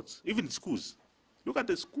of plots, even schools. Look at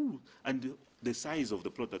the school and the size of the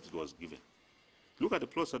plot that it was given. Look at the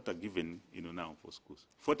plots that are given, now for schools,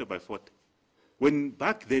 40 by 40. When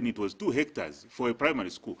back then it was 2 hectares for a primary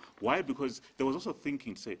school. Why? Because there was also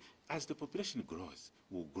thinking, say, as the population grows,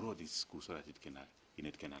 we'll grow this school so that it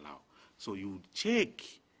can allow. So you check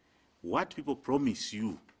what people promise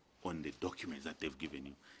you on the documents that they've given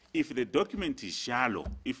you. If the document is shallow,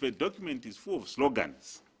 if a document is full of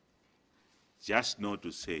slogans, just know to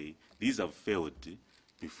say these have failed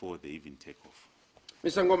before they even take off.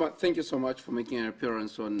 Mr. NGOMA, thank you so much for making an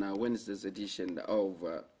appearance on Wednesday's edition of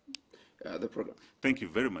the program. Thank you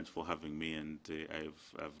very much for having me, and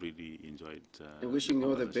I've really enjoyed. And wishing you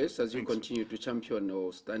all the best as you continue to champion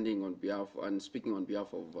or standing on behalf and speaking on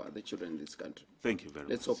behalf of the children in this country. Thank you very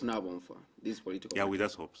much. Let's hope now for this political. Yeah, we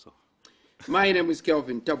just hope so. My name is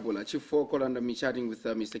KELVIN Tabula, Chief Focal, and I'm chatting with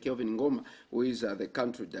Mr. KELVIN NGOMA, who is the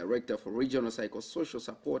Country Director for Regional Psychosocial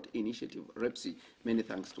Support Initiative, REPPSI. Many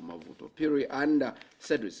thanks to Mavuto Piri and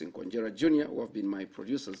Cedric Nkonjera Jr., who have been my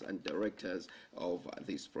producers and directors of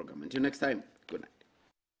this program. Until next time, good night.